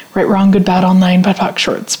godzillion. Right, wrong, good, bad, all nine, butt,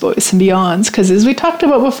 shorts, boys, and beyonds. Because as we talked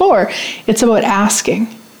about before, it's about asking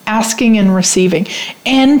and receiving,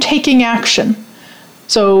 and taking action.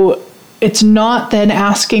 So it's not then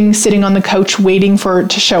asking, sitting on the couch, waiting for it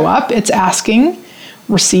to show up. It's asking,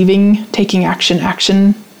 receiving, taking action,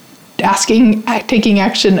 asking, taking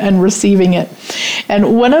action, and receiving it.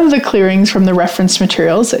 And one of the clearings from the reference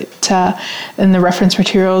materials, and the reference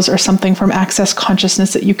materials are something from Access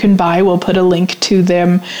Consciousness that you can buy. We'll put a link to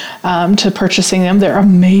them, to purchasing them. They're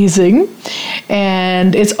amazing.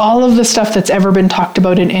 And it's all of the stuff that's ever been talked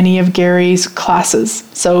about in any of Gary's classes.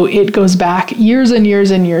 So it goes back years and years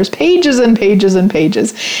and years, pages and pages and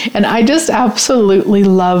pages. And I just absolutely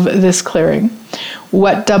love this clearing.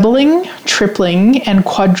 What doubling, tripling, and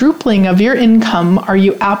quadrupling of your income are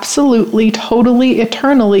you absolutely, totally,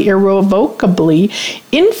 eternally, irrevocably,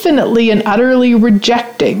 infinitely, and utterly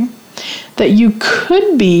rejecting? that you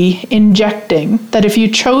could be injecting, that if you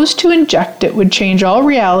chose to inject it, would change all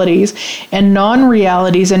realities and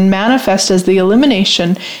non-realities and manifest as the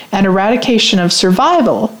elimination and eradication of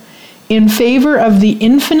survival in favor of the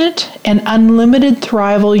infinite and unlimited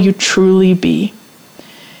thrival you truly be.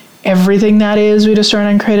 Everything that is, we destroy and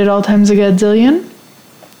uncreate at all times a gazillion.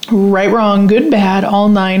 Right, wrong, good, bad, all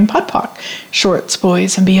nine, pot, pock, shorts,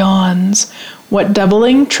 boys, and beyonds. What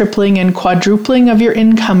doubling, tripling, and quadrupling of your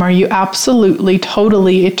income are you absolutely,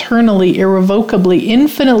 totally, eternally, irrevocably,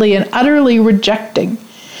 infinitely, and utterly rejecting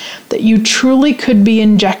that you truly could be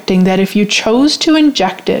injecting, that if you chose to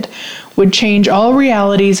inject it, would change all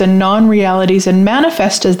realities and non-realities and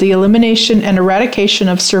manifest as the elimination and eradication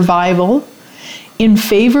of survival in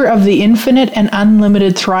favor of the infinite and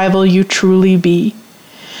unlimited thrival you truly be?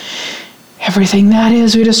 Everything that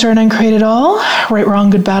is, we destroy and uncreate it all. Right, wrong,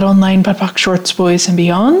 good, bad, online, pot, pock, shorts, boys, and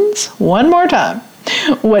beyonds. One more time.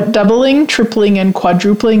 What doubling, tripling, and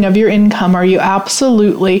quadrupling of your income are you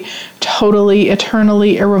absolutely, totally,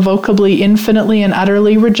 eternally, irrevocably, infinitely, and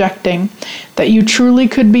utterly rejecting that you truly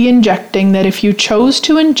could be injecting, that if you chose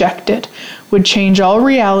to inject it, would change all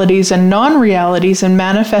realities and non-realities and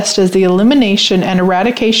manifest as the elimination and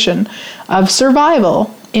eradication of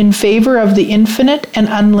survival in favor of the infinite and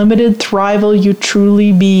unlimited thrival you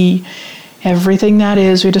truly be? Everything that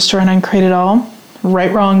is, we destroy and uncreate it all.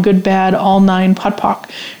 Right, wrong, good, bad, all nine, pot,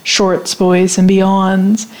 pock, shorts, boys, and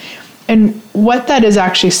beyonds. And what that is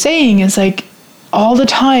actually saying is like all the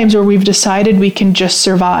times where we've decided we can just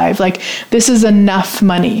survive, like this is enough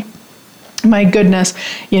money. My goodness,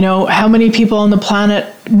 how many people on the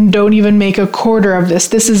planet don't even make a quarter of this?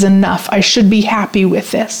 This is enough. I should be happy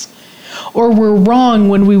with this. Or we're wrong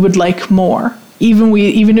when we would like more. Even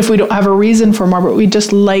if we don't have a reason for more, but we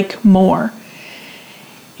just like more.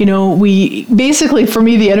 We basically, for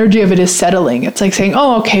me, the energy of it is settling. It's like saying,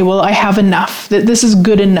 oh, okay, well, I have enough. This is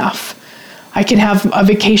good enough. I can have a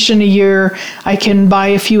vacation a year. I can buy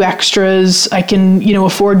a few extras. I can,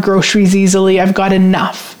 afford groceries easily. I've got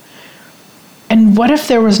enough. And what if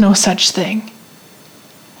there was no such thing?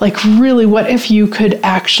 Like, really, what if you could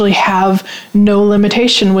actually have no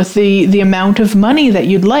limitation with the amount of money that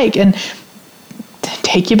you'd like? And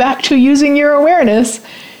take you back to using your awareness,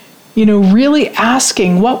 really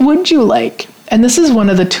asking, what would you like? And this is one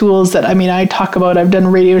of the tools that, I talk about, I've done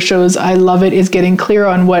radio shows, I love it, is getting clear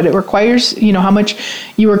on what it requires, how much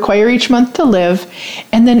you require each month to live,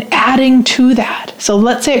 and then adding to that. So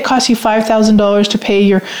let's say it costs you $5,000 to pay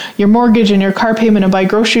your mortgage and your car payment and buy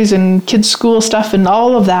groceries and kids' school stuff and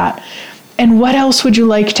all of that. And what else would you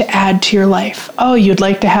like to add to your life? Oh, you'd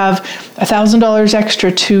like to have $1,000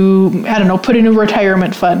 extra to, put in a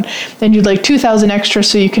retirement fund. Then you'd like $2,000 extra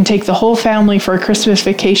so you can take the whole family for a Christmas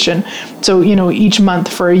vacation. So, each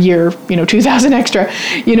month for a year, $2,000 extra.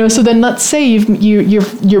 So then let's say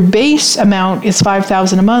your base amount is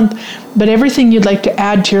 $5,000 a month, but everything you'd like to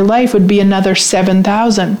add to your life would be another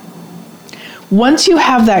 $7,000. Once you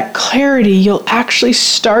have that clarity, you'll actually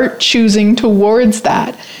start choosing towards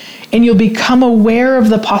that. And you'll become aware of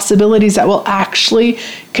the possibilities that will actually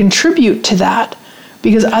contribute to that.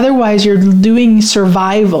 Because otherwise you're doing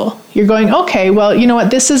survival. You're going, okay, well, you know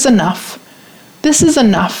what, this is enough. This is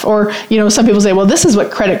enough. Or, some people say, well, this is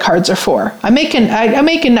what credit cards are for. I make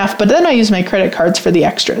enough, but then I use my credit cards for the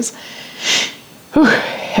extras. Whew.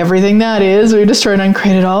 Everything that is, we destroy and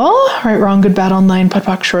uncreate it all. Right, wrong, good, bad, online, pot,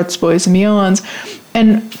 pock, shorts, boys, and beyonds.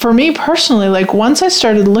 And for me personally, like once I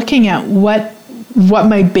started looking at what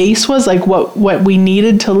my base was, like what we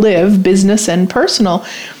needed to live, business and personal,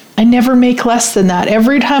 I never make less than that.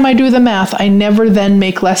 Every time I do the math, I never then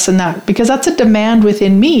make less than that, because that's a demand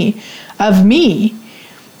within me, of me.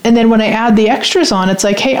 And then when I add the extras on, it's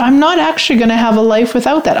like, hey, I'm not actually going to have a life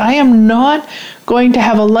without that. I am not going to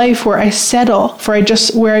have a life where I settle,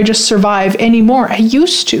 where I just survive anymore. I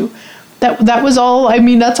used to. That was all,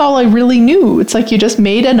 that's all I really knew. It's like you just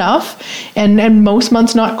made enough, and most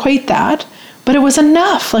months not quite that. But it was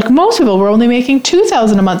enough. Like most people were only making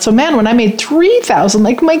 $2,000 a month. So man, when I made $3,000,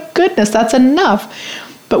 like my goodness, that's enough.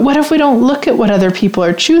 But what if we don't look at what other people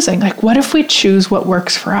are choosing? Like what if we choose what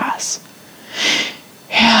works for us?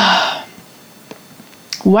 Yeah.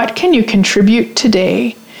 What can you contribute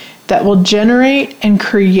today that will generate and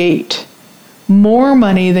create more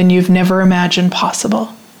money than you've never imagined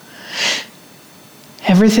possible?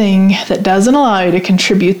 Everything that doesn't allow you to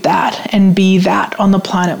contribute that and be that on the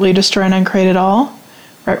planet, will you destroy and uncreate it all?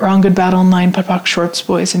 Right, wrong, good, bad, online, pot, pock, shorts,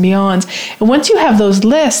 boys, and beyonds. And once you have those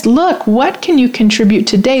lists, look, what can you contribute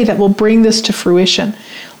today that will bring this to fruition?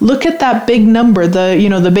 Look at that big number,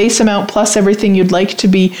 the base amount plus everything you'd like to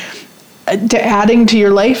be adding to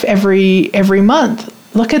your life every month.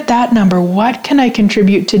 Look at that number. What can I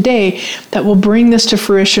contribute today that will bring this to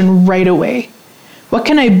fruition right away? What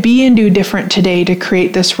can I be and do different today to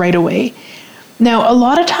create this right away? Now, a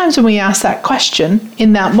lot of times when we ask that question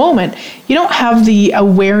in that moment, you don't have the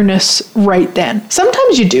awareness right then.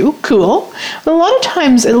 Sometimes you do, cool. But a lot of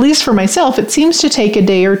times, at least for myself, it seems to take a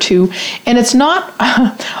day or two, and it's not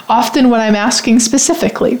often when I'm asking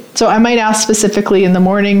specifically. So I might ask specifically in the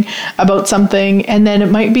morning about something, and then it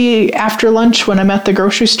might be after lunch when I'm at the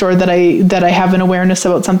grocery store that I have an awareness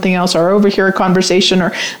about something else, or overhear a conversation,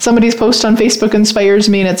 or somebody's post on Facebook inspires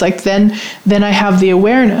me, and it's like then I have the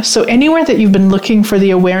awareness. So anywhere that you've been looking for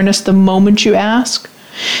the awareness the moment you ask,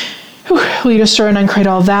 will you destroy and uncreate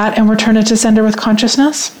all that and return it to sender with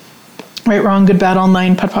consciousness? Right, wrong, good, bad, all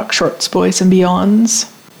nine, POD, POC, shorts, boys, and beyonds.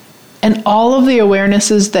 And all of the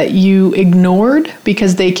awarenesses that you ignored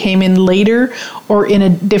because they came in later or in a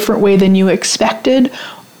different way than you expected,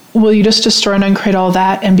 will you just destroy and uncreate all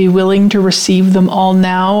that and be willing to receive them all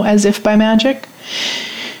now as if by magic?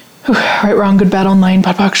 Right, wrong, good, bad, all nine,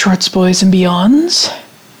 POD, POC, shorts, boys, and beyonds.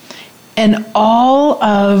 And all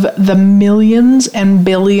of the millions and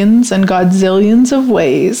billions and godzillions of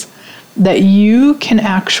ways that you can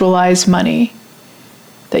actualize money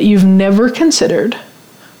that you've never considered,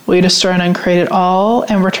 will you destroy and uncreate it all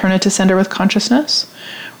and return it to sender with consciousness?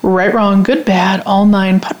 Right, wrong, good, bad, all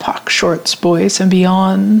nine, POD, POC, shorts, boys, and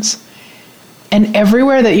beyonds. And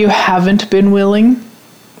everywhere that you haven't been willing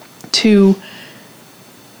to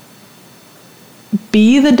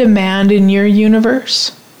be the demand in your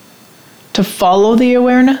universe, to follow the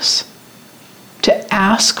awareness, to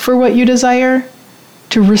ask for what you desire,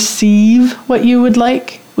 to receive what you would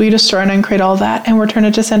like, will you destroy and uncreate all that and return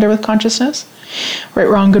it to sender with consciousness? Right,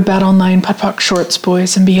 wrong, good, bad, all nine, POD, POC, shorts,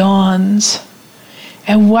 boys, and beyonds.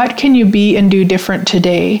 And what can you be and do different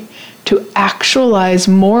today to actualize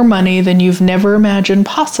more money than you've never imagined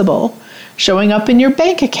possible, showing up in your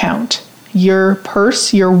bank account, your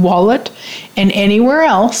purse, your wallet, and anywhere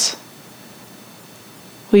else?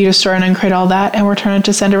 Will you destroy and uncreate all that and return it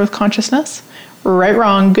to sender with consciousness? Right,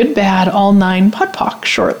 wrong, good, bad, all nine, POD, POC,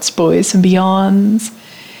 shorts, boys, and beyonds.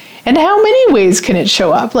 And how many ways can it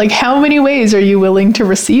show up? Like, how many ways are you willing to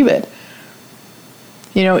receive it?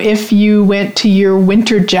 You know, if you went to your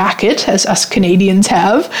winter jacket, as us Canadians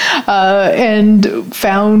have, and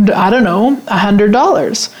found, I don't know, $100,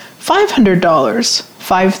 $500,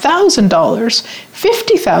 $5,000,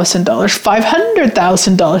 $50,000,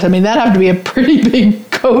 $500,000. I mean, that'd have to be a pretty big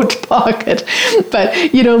coat pocket.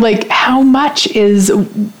 But, you know, like, how much is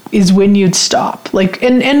when you'd stop? Like,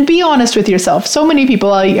 and be honest with yourself. So many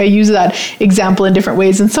people, I use that example in different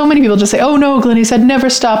ways, and so many people just say, oh no, Glenyce, I'd never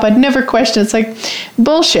stop, I'd never question. It's like,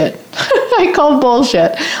 bullshit. I call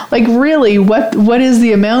bullshit. Like, really, what is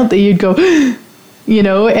the amount that you'd go, you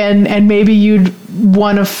know, and maybe you'd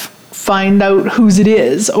want to find out whose it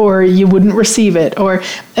is, or you wouldn't receive it,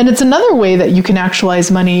 and it's another way that you can actualize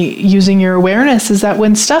money using your awareness, is that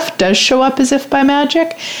when stuff does show up as if by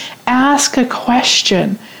magic, ask a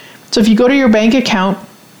question. So if you go to your bank account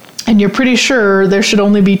and you're pretty sure there should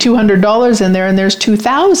only be $200 in there and there's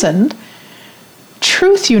 $2,000,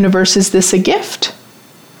 truth universe, is this a gift?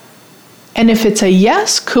 And if it's a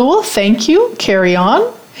yes, cool, thank you, carry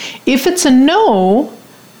on. If it's a no,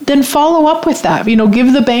 then follow up with that. You know,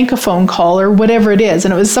 give the bank a phone call or whatever it is.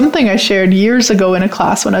 And it was something I shared years ago in a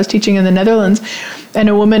class when I was teaching in the Netherlands. And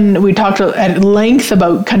a woman, we talked at length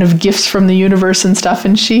about kind of gifts from the universe and stuff.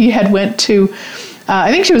 And she had went to, I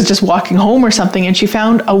think she was just walking home or something, and she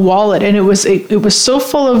found a wallet, and it was so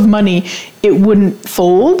full of money it wouldn't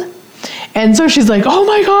fold. And so she's like, oh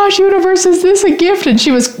my gosh, universe, is this a gift? And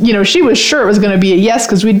she was, you know, she was sure it was going to be a yes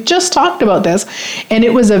because we just talked about this. And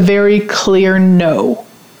it was a very clear no.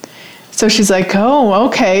 So she's like, oh,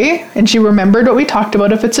 okay. And she remembered what we talked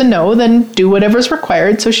about. If it's a no, then do whatever's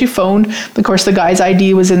required. So she phoned, of course, the guy's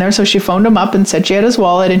ID was in there. So she phoned him up and said she had his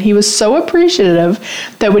wallet. And he was so appreciative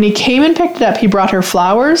that when he came and picked it up, he brought her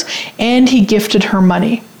flowers and he gifted her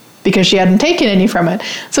money because she hadn't taken any from it.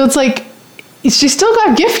 So it's like, she still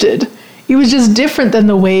got gifted. It was just different than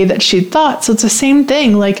the way that she'd thought. So it's the same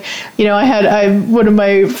thing. Like, you know, I had one of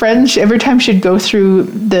my friends, every time she'd go through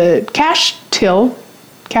the cash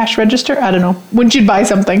register, I don't know, when she'd buy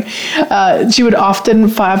something, she would often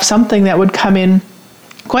have something that would come in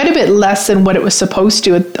quite a bit less than what it was supposed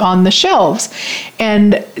to on the shelves.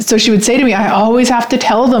 And so she would say to me, I always have to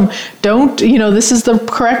tell them, don't, you know, this is the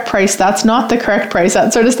correct price, that's not the correct price,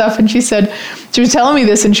 that sort of stuff. And she said, she was telling me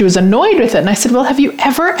this and she was annoyed with it. And I said, well, have you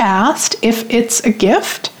ever asked if it's a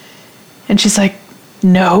gift? And she's like,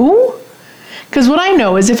 no. Because what I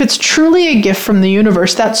know is if it's truly a gift from the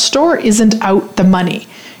universe, that store isn't out the money.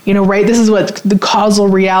 Right? This is what the causal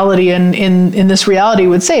reality in this reality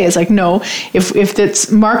would say. Is like, no, if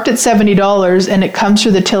it's marked at $70 and it comes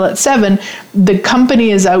through the till at $7, the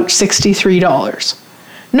company is out $63.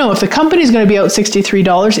 No, if the company is going to be out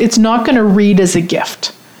 $63, it's not going to read as a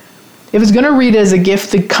gift. If it's going to read as a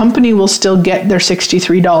gift, the company will still get their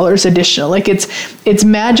 $63 additional. Like it's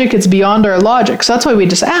magic, it's beyond our logic. So that's why we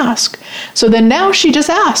just ask. So then now she just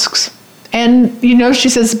asks. And, she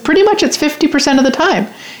says pretty much it's 50% of the time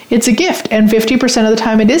it's a gift, and 50% of the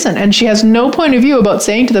time it isn't. And she has no point of view about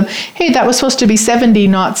saying to them, hey, that was supposed to be 70,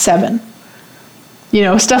 not 7.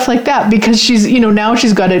 Stuff like that, because she's, now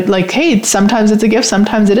she's got it like, hey, sometimes it's a gift,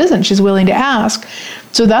 sometimes it isn't. She's willing to ask.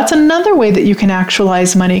 So that's another way that you can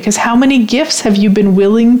actualize money, because how many gifts have you been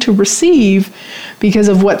willing to receive because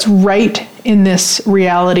of what's right in this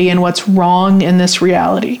reality and what's wrong in this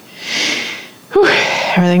reality? Whew.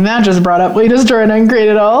 Everything that just brought up, we destroy and uncreate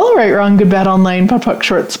it all. Right, wrong, good, bad, online, puck,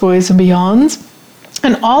 shorts, boys, and beyonds.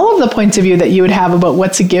 And all of the points of view that you would have about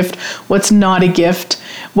what's a gift, what's not a gift,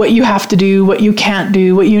 what you have to do, what you can't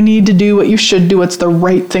do, what you need to do, what you should do, what's the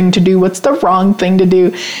right thing to do, what's the wrong thing to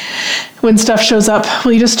do. When stuff shows up,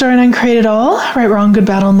 will you just start and uncreate it all? Right, wrong, good,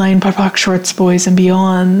 bad, online, puck, shorts, boys, and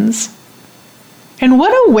beyonds. And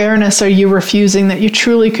what awareness are you refusing that you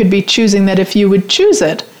truly could be choosing, that if you would choose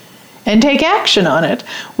it and take action on it,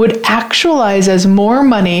 would actualize as more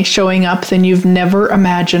money showing up than you've never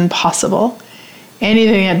imagined possible?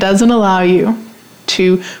 Anything that doesn't allow you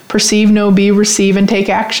to perceive, know, be, receive, and take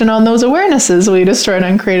action on those awarenesses, will you destroy and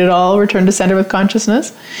uncreate it all, return to center with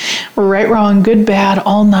consciousness? Right, wrong, good, bad,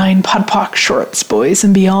 all 9, POD, shorts, boys,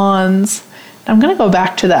 and beyonds. I'm going to go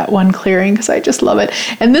back to that one clearing because I just love it.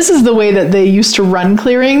 And this is the way that they used to run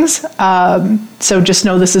clearings. So just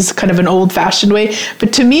know this is kind of an old-fashioned way.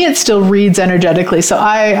 But to me, it still reads energetically. So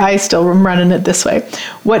I still am running it this way.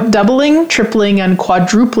 What doubling, tripling, and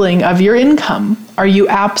quadrupling of your income are you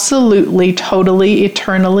absolutely, totally,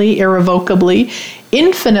 eternally, irrevocably,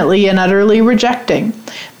 infinitely, and utterly rejecting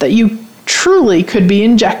that you truly could be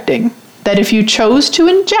injecting? That if you chose to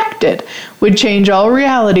inject it, would change all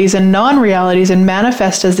realities and non-realities and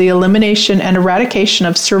manifest as the elimination and eradication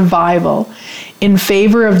of survival in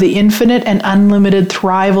favor of the infinite and unlimited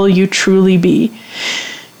thrival you truly be.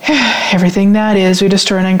 Everything that is, we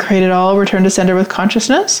destroy and uncreate it all, return to center with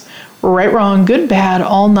consciousness. Right, wrong, good, bad,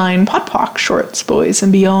 all 9, POD, shorts, boys,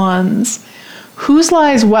 and beyonds. Whose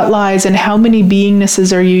lies, what lies, and how many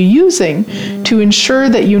beingnesses are you using to ensure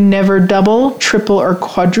that you never double, triple, or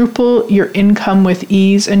quadruple your income with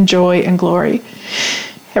ease and joy and glory?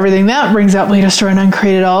 Everything that brings up, we destroy and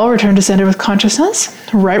uncreate it all, return to center with consciousness.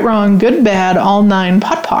 Right, wrong, good, bad, all 9,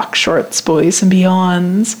 POD, shorts, boys, and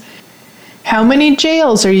beyonds. How many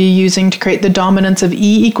jails are you using to create the dominance of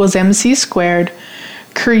E equals MC squared,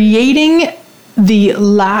 creating the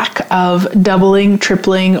lack of doubling,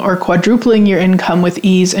 tripling, or quadrupling your income with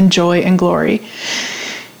ease and joy and glory?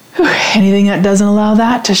 Anything that doesn't allow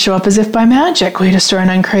that to show up as if by magic, we destroy and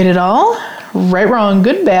uncreate it all. Right, wrong,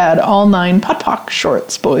 good, bad, all 9, POD,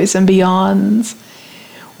 shorts, boys, and beyonds.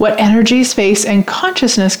 What energy, space, and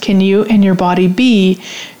consciousness can you and your body be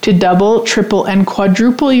to double, triple, and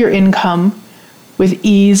quadruple your income with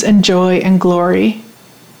ease and joy and glory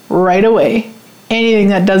right away? Anything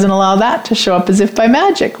that doesn't allow that to show up as if by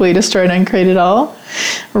magic, we destroy and uncreate it all.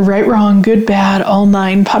 Right, wrong, good, bad, all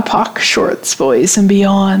 9, POD, shorts, boys, and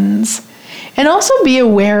beyonds. And also be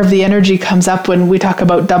aware of the energy comes up when we talk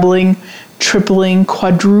about doubling, tripling,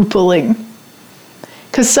 quadrupling.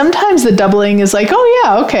 Because sometimes the doubling is like, oh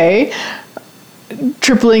yeah, okay.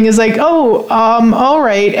 Tripling is like, oh, all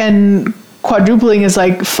right. And quadrupling is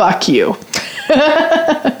like, fuck you.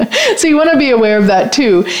 So you want to be aware of that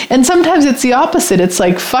too. And sometimes it's the opposite. It's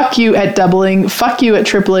like, fuck you at doubling, fuck you at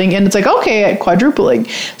tripling, and it's like, okay, at quadrupling.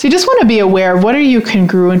 So you just want to be aware of what are you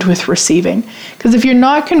congruent with receiving. Because if you're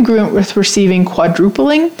not congruent with receiving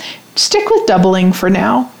quadrupling, stick with doubling for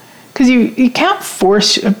now. Because you can't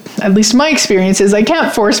force, at least my experience is, I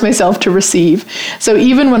can't force myself to receive. So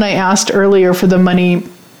even when I asked earlier for the money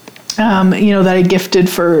that I gifted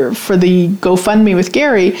for the GoFundMe with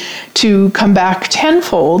Gary to come back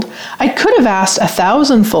tenfold, I could have asked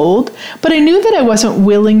 1,000-fold, but I knew that I wasn't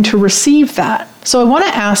willing to receive that. So I want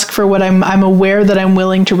to ask for what I'm aware that I'm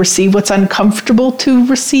willing to receive, what's uncomfortable to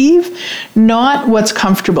receive, not what's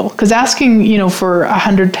comfortable. Because asking, for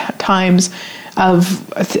 100 times of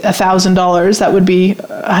 $1,000, that would be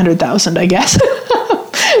 100,000, I guess.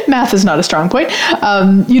 Math is not a strong point.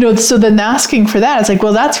 So then asking for that, it's like,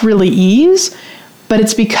 well, that's really ease, but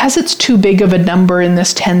it's because it's too big of a number in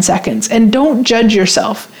this 10 seconds. And don't judge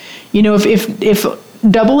yourself. If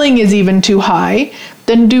doubling is even too high,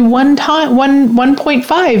 then do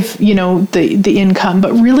 1.5, the income,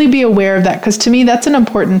 but really be aware of that. Because to me, that's an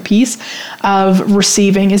important piece of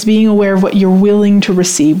receiving, is being aware of what you're willing to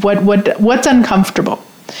receive, what's uncomfortable.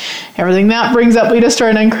 Everything that brings up, lead us to our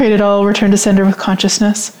and uncreate it all, return to sender with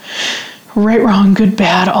consciousness. Right, wrong, good,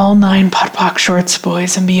 bad, all 9 POD shorts,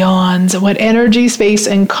 boys and beyonds. What energy, space,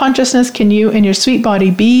 and consciousness can you and your sweet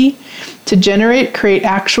body be to generate, create,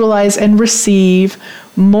 actualize, and receive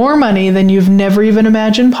more money than you've never even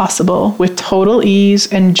imagined possible, with total ease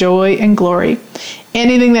and joy and glory?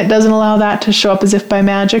 Anything that doesn't allow that to show up as if by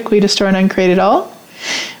magic, we destroy and uncreate it all.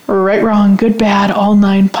 Right, wrong, good, bad, all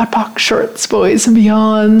 9 POD shorts, boys and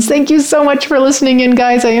beyonds. Thank you so much for listening in,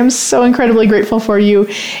 guys. I am so incredibly grateful for you,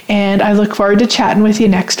 and I look forward to chatting with you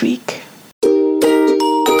next week.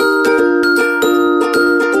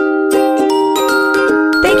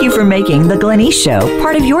 Thank you for making The Glenyce Show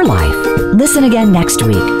part of your life. Listen again next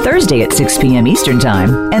week, Thursday at 6 p.m. Eastern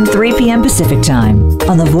Time and 3 p.m. Pacific Time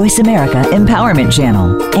on the Voice America Empowerment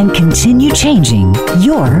Channel, and continue changing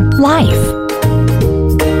your life.